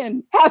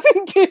Deacon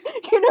having to,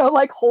 you know,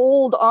 like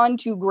hold on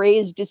to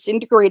Gray's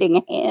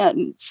disintegrating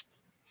hands.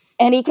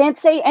 And he can't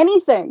say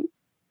anything,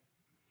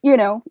 you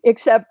know,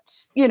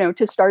 except, you know,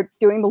 to start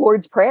doing the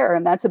Lord's Prayer.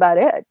 And that's about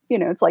it. You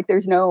know, it's like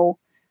there's no,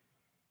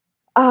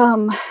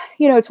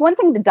 you know, it's one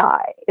thing to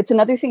die. It's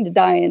another thing to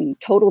die in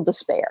total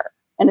despair.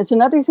 And it's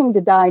another thing to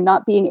die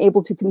not being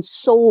able to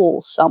console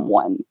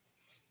someone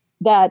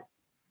that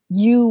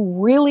you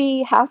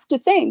really have to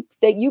think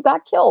that you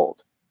got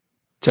killed.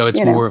 So it's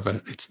more of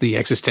it's the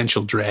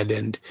existential dread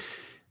and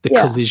the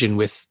collision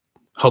with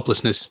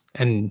hopelessness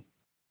and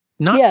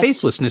not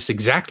faithlessness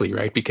exactly,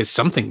 right? Because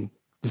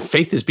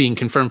faith is being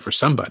confirmed for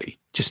somebody,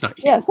 just not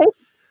you. Yeah,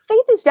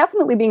 faith is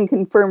definitely being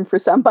confirmed for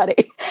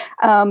somebody.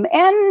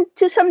 And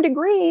to some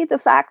degree, the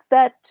fact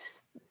that,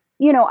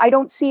 you know, I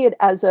don't see it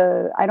as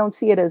a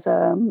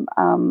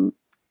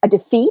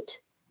defeat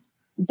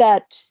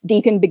that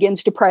Deacon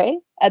begins to pray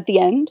at the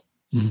end.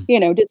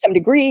 To some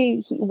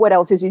degree, what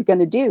else is he going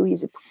to do?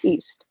 He's a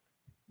priest.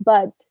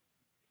 But,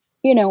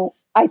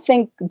 I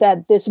think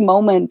that this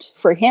moment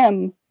for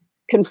him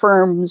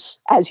confirms,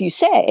 as you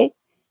say,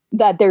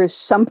 that there's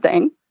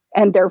something,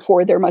 and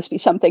therefore there must be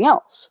something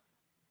else.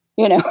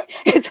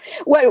 It's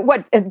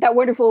what that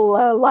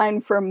wonderful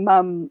line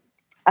from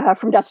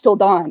Dusk Till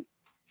Dawn.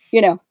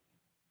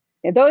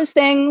 Those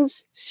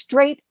things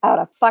straight out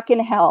of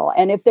fucking hell.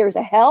 And if there's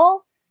a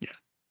hell,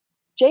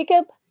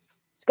 Jacob,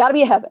 it's got to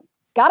be a heaven.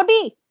 Got to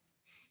be.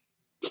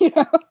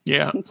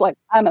 Yeah. It's like,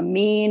 I'm a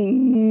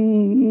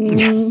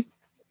mean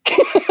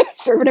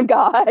servant of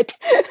God.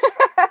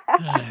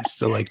 I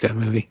still like that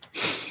movie.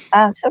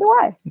 So do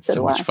I. It's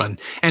so much fun.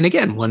 And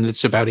again, one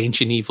that's about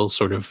ancient evil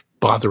sort of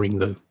bothering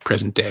the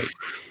present day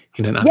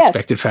in an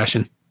unexpected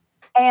fashion.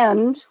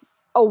 And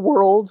a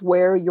world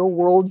where your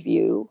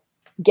worldview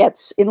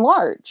gets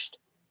enlarged.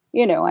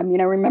 I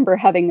remember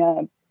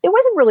having it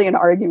wasn't really an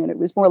argument. It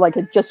was more like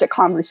just a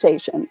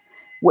conversation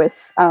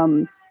with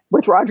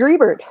Roger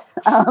Ebert,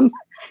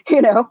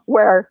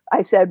 where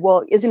I said,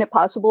 well, isn't it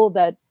possible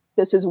that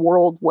this is a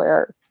world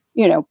where,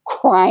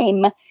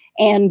 crime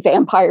and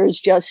vampires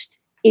just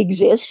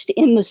exist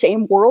in the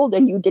same world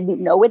and you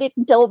didn't know it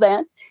until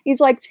then? He's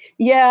like,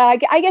 yeah,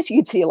 I guess you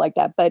could see it like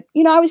that. But,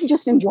 I was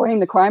just enjoying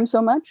the crime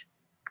so much.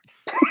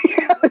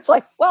 It's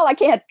like, well, I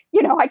can't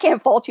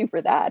fault you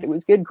for that. It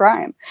was good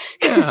crime.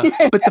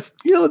 Yeah, but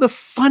the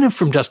fun of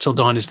From Dusk Till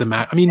Dawn is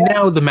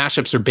now the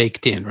mashups are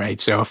baked in, right?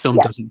 So a film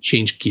doesn't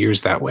change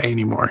gears that way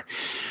anymore.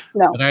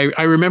 No. But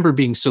I remember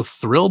being so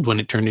thrilled when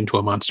it turned into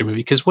a monster movie,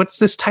 because what's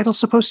this title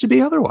supposed to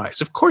be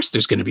otherwise? Of course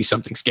there's going to be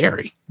something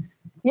scary.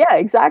 Yeah,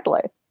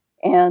 exactly.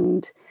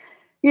 And,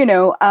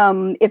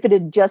 if it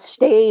had just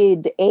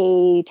stayed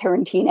a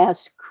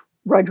Tarantino-esque,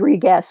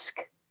 Rodriguez-esque,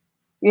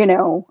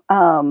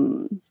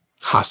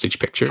 hostage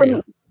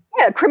picture.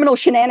 Criminal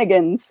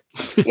shenanigans,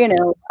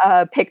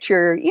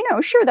 picture,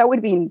 sure, that would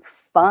have been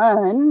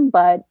fun.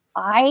 But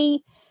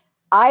I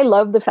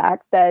love the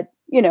fact that,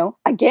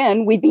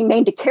 again, we'd be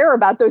made to care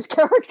about those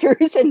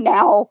characters, and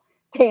now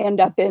they end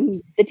up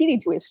in the Titty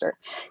Twister.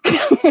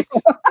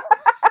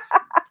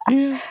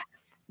 Yeah.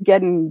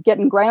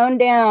 Getting ground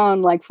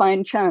down like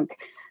fine chunk.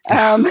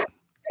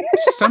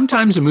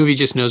 Sometimes a movie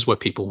just knows what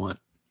people want.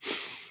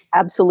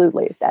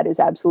 Absolutely. That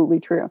is absolutely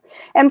true.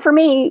 And for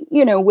me,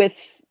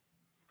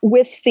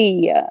 with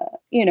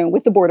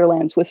the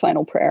Borderlands, with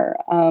Final Prayer,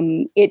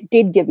 it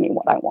did give me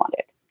what I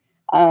wanted.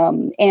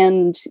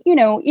 And,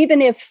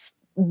 even if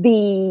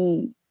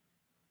the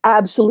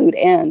absolute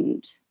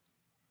end,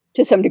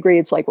 to some degree,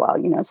 it's like, well,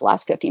 it's the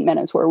last 15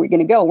 minutes. Where are we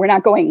going to go? We're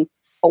not going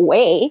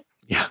away.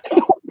 Yeah.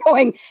 We're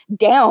going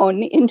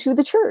down into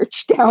the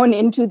church, down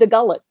into the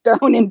gullet,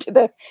 down into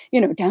the,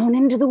 down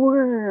into the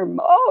worm.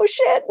 Oh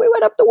shit, we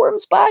went up the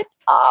worm's butt.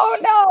 Oh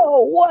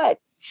no, what?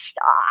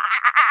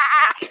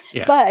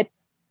 Yeah. But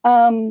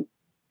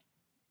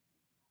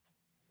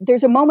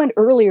there's a moment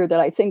earlier that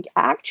I think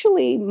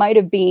actually might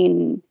have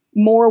been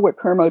more what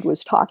Kermode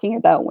was talking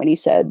about when he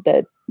said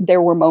that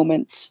there were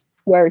moments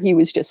where he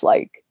was just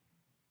like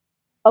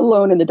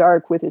alone in the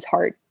dark with his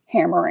heart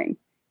hammering.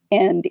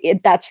 And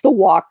that's the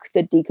walk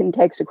that Deacon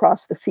takes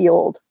across the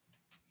field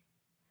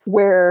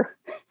where,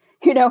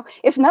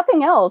 if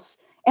nothing else,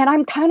 and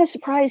I'm kind of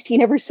surprised he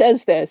never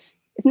says this,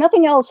 if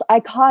nothing else, I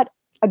caught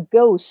a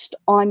ghost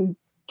on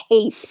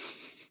tape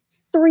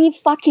 3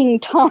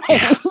 fucking times.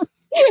 Yeah.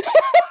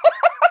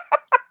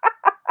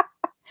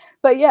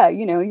 But yeah,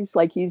 he's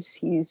like,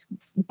 he's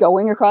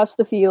going across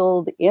the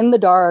field in the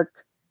dark,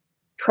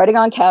 treading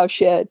on cow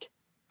shit,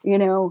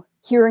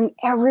 hearing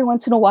every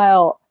once in a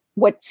while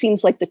what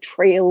seems like the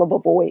trail of a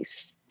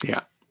voice.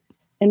 Yeah.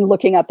 And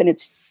looking up, and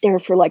it's there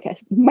for like a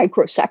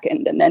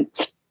microsecond, and then,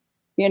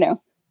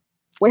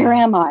 where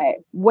am I?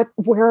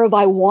 Where have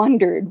I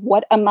wandered?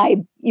 What am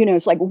I,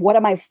 it's like, what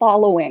am I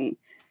following?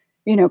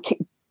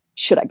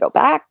 Should I go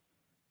back?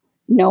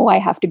 No, I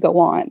have to go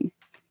on.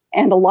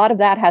 And a lot of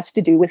that has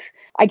to do with,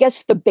 I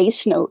guess, the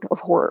bass note of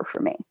horror for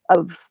me,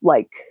 of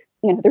like,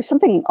 there's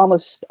something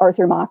almost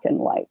Arthur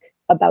Machen-like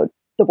about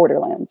the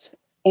Borderlands.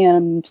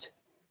 And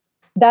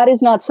that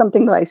is not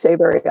something that I say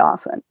very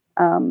often.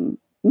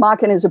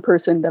 Machen is a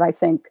person that I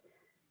think,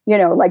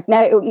 like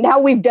now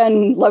we've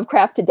done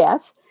Lovecraft to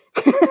death.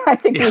 I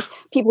think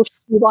people should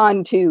move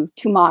on to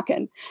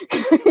Machen.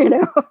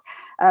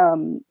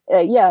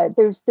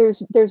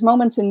 There's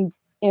moments in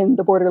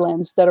the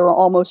Borderlands that are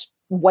almost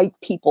white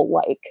people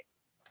like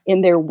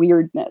in their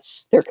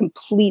weirdness, their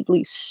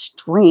completely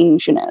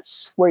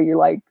strangeness, where you're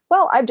like,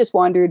 well, I've just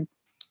wandered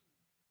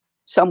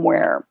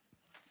somewhere.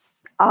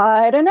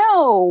 I don't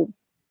know.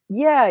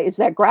 Yeah, is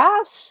that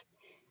grass?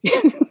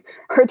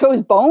 Are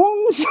those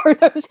bones?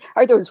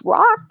 Are those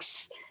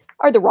rocks?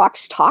 Are the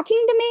rocks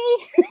talking to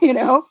me?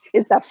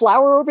 Is that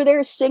flower over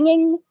there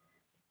singing?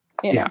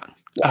 Yeah.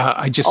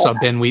 I just saw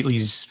Ben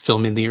Wheatley's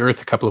film In the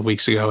Earth a couple of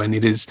weeks ago, and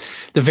it is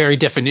the very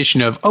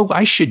definition of,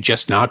 I should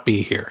just not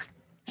be here.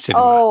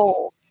 Cinema.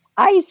 Oh,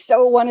 I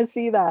so want to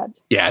see that.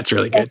 Yeah, it's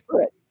really good.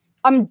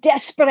 I'm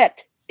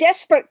desperate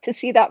desperate to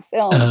see that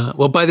film.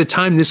 Well, by the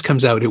time this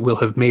comes out, it will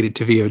have made it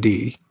to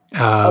VOD.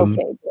 Okay,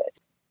 good.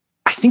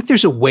 I think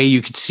there's a way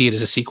you could see it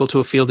as a sequel to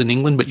A Field in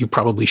England, but you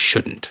probably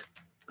shouldn't.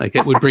 Like,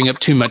 it would bring up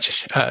too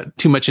much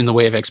in the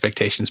way of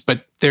expectations.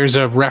 But there's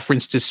a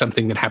reference to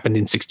something that happened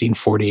in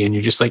 1640, and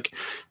you're just like,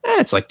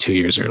 it's like 2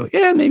 years early.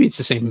 Yeah, maybe it's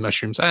the same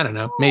mushrooms. I don't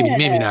know.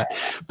 Maybe not.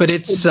 But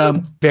it's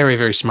very,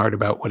 very smart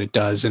about what it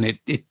does, and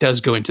it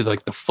does go into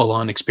like the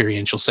full-on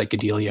experiential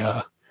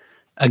psychedelia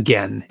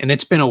again. And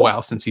it's been a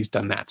while since he's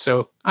done that.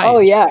 So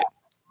yeah,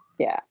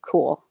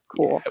 cool.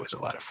 Yeah, it was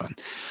a lot of fun.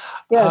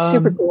 Yeah,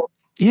 super cool.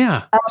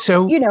 Yeah.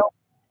 So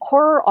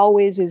horror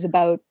always is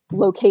about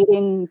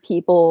locating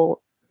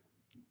people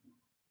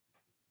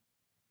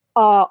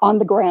on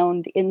the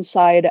ground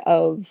inside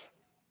of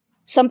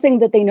something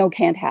that they know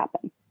can't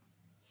happen,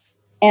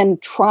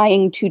 and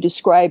trying to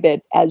describe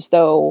it as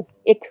though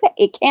it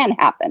can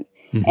happen.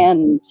 Mm-hmm.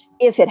 And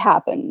if it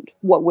happened,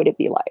 what would it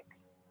be like?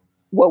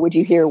 What would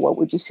you hear? What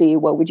would you see?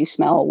 What would you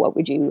smell?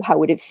 How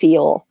would it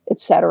feel,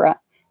 etc.?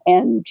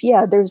 And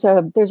yeah, there's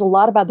a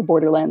lot about the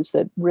Borderlands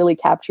that really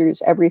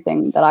captures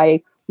everything that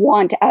I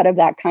want out of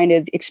that kind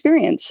of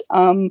experience.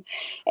 And,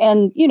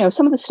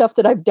 some of the stuff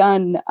that I've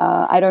done,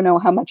 I don't know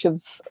how much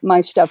of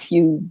my stuff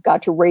you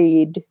got to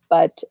read,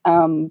 but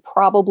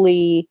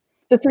probably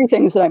the three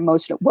things that I'm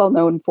most well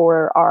known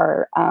for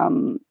are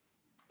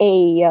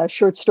a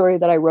short story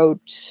that I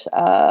wrote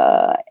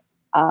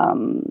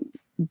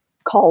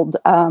called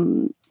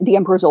The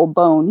Emperor's Old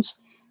Bones,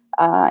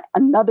 a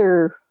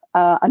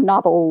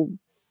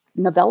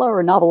novella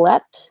or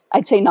novelette,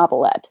 I'd say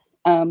novelette,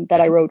 that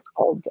I wrote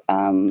called,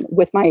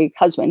 with my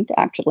husband,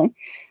 actually,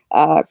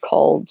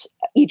 called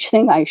Each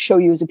Thing I Show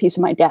You Is a Piece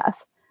of My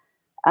Death,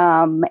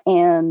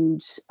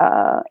 and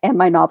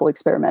my novel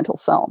experimental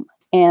film.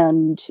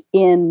 And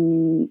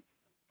in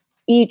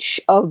each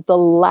of the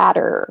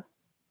latter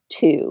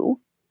two,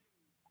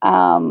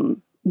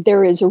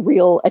 there is a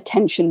real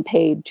attention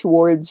paid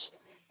towards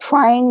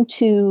trying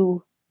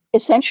to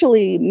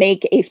essentially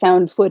make a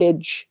found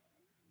footage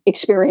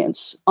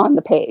experience on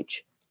the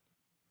page,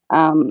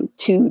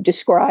 to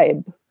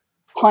describe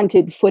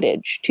haunted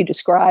footage, to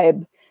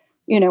describe,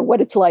 what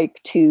it's like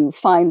to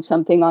find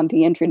something on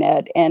the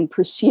internet and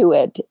pursue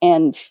it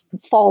and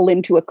fall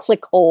into a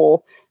click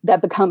hole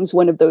that becomes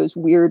one of those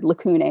weird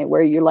lacunae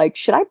where you're like,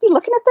 should I be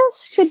looking at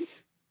this?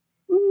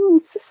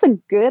 Is this a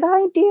good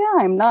idea?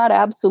 I'm not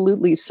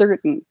absolutely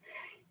certain.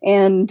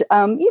 And,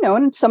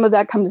 and some of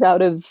that comes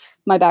out of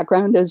my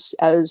background as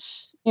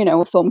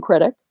a film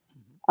critic,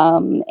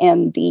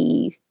 and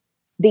the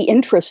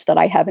interest that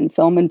I have in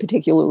film, and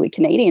particularly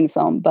Canadian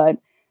film, but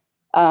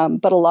a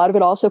lot of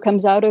it also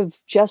comes out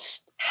of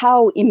just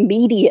how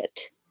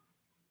immediate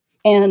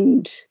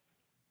and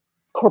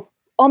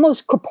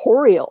almost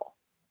corporeal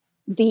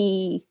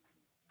the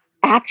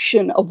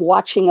action of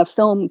watching a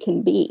film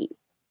can be.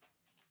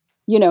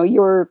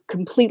 You're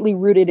completely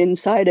rooted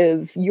inside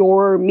of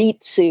your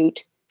meat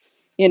suit,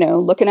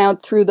 looking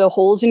out through the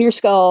holes in your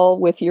skull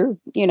with your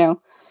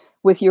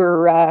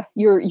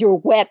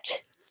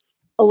wet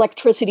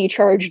electricity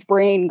charged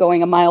brain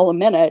going a mile a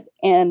minute.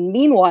 And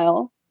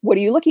meanwhile, what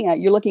are you looking at?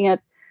 You're looking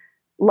at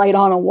light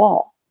on a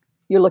wall.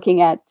 You're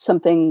looking at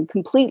something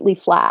completely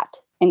flat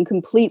and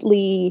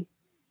completely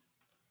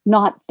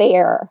not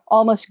there,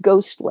 almost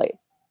ghostly,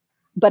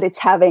 but it's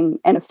having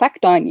an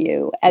effect on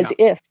you as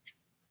if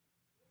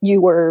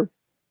you were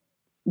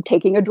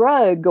taking a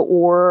drug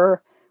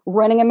or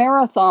running a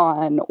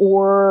marathon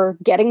or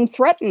getting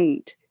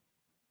threatened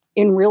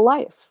in real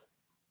life.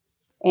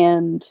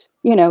 And,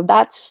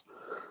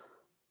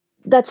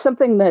 that's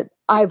something that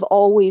I've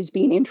always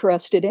been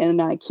interested in.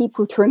 And I keep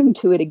returning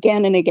to it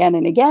again and again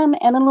and again.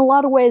 And in a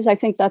lot of ways, I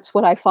think that's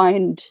what I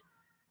find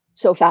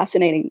so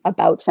fascinating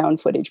about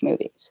found footage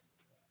movies.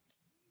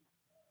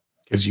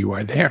 Because you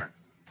are there.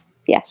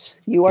 Yes,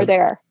 you are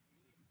there.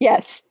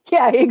 Yes.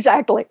 Yeah,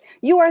 exactly.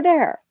 You are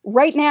there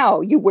right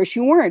now. You wish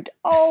you weren't.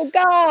 Oh,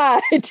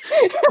 God.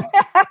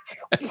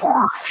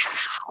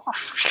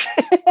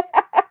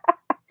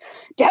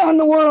 Down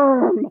the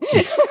worm.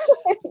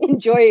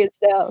 Enjoy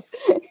yourself.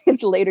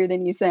 It's later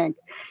than you think.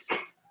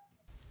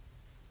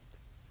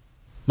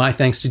 My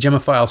thanks to Gemma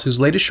Files, whose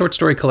latest short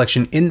story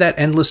collection, In That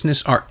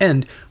Endlessness Our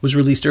End, was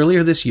released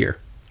earlier this year.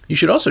 You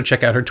should also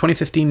check out her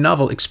 2015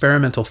 novel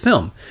Experimental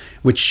Film,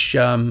 which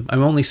I'm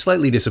only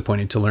slightly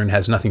disappointed to learn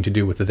has nothing to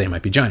do with the They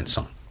Might Be Giants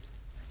song.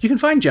 You can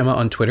find Gemma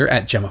on Twitter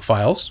at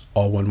GemmaFiles,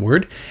 all one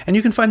word, and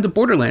you can find The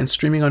Borderlands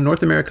streaming on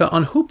North America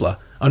on Hoopla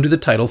under the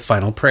title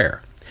Final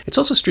Prayer. It's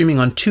also streaming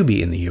on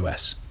Tubi in the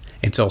US.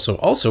 It's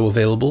also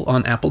available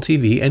on Apple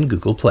TV and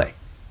Google Play.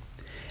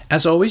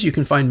 As always, you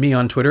can find me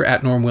on Twitter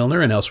at Norm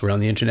Wilner and elsewhere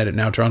on the internet at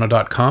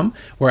nowtoronto.com,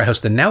 where I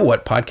host the Now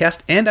What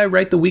podcast and I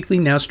write the weekly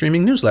Now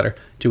Streaming newsletter,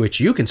 to which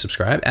you can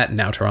subscribe at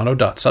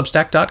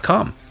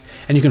nowtoronto.substack.com.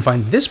 And you can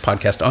find this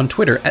podcast on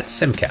Twitter at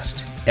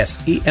Semcast,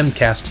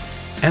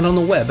 SEMcast, and on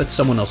the web at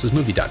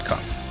someoneelsesmovie.com.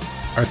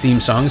 Our theme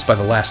song is by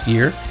The Last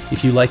Year.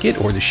 If you like it,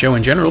 or the show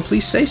in general,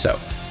 please say so.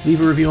 Leave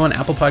a review on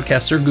Apple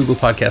Podcasts or Google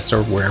Podcasts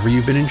or wherever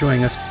you've been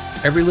enjoying us.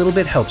 Every little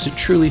bit helps, it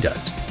truly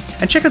does.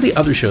 And check out the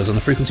other shows on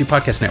the Frequency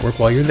Podcast Network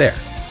while you're there.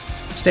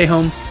 Stay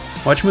home,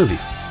 watch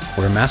movies,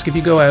 wear a mask if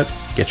you go out,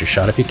 get your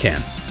shot if you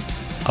can.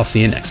 I'll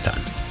see you next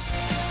time.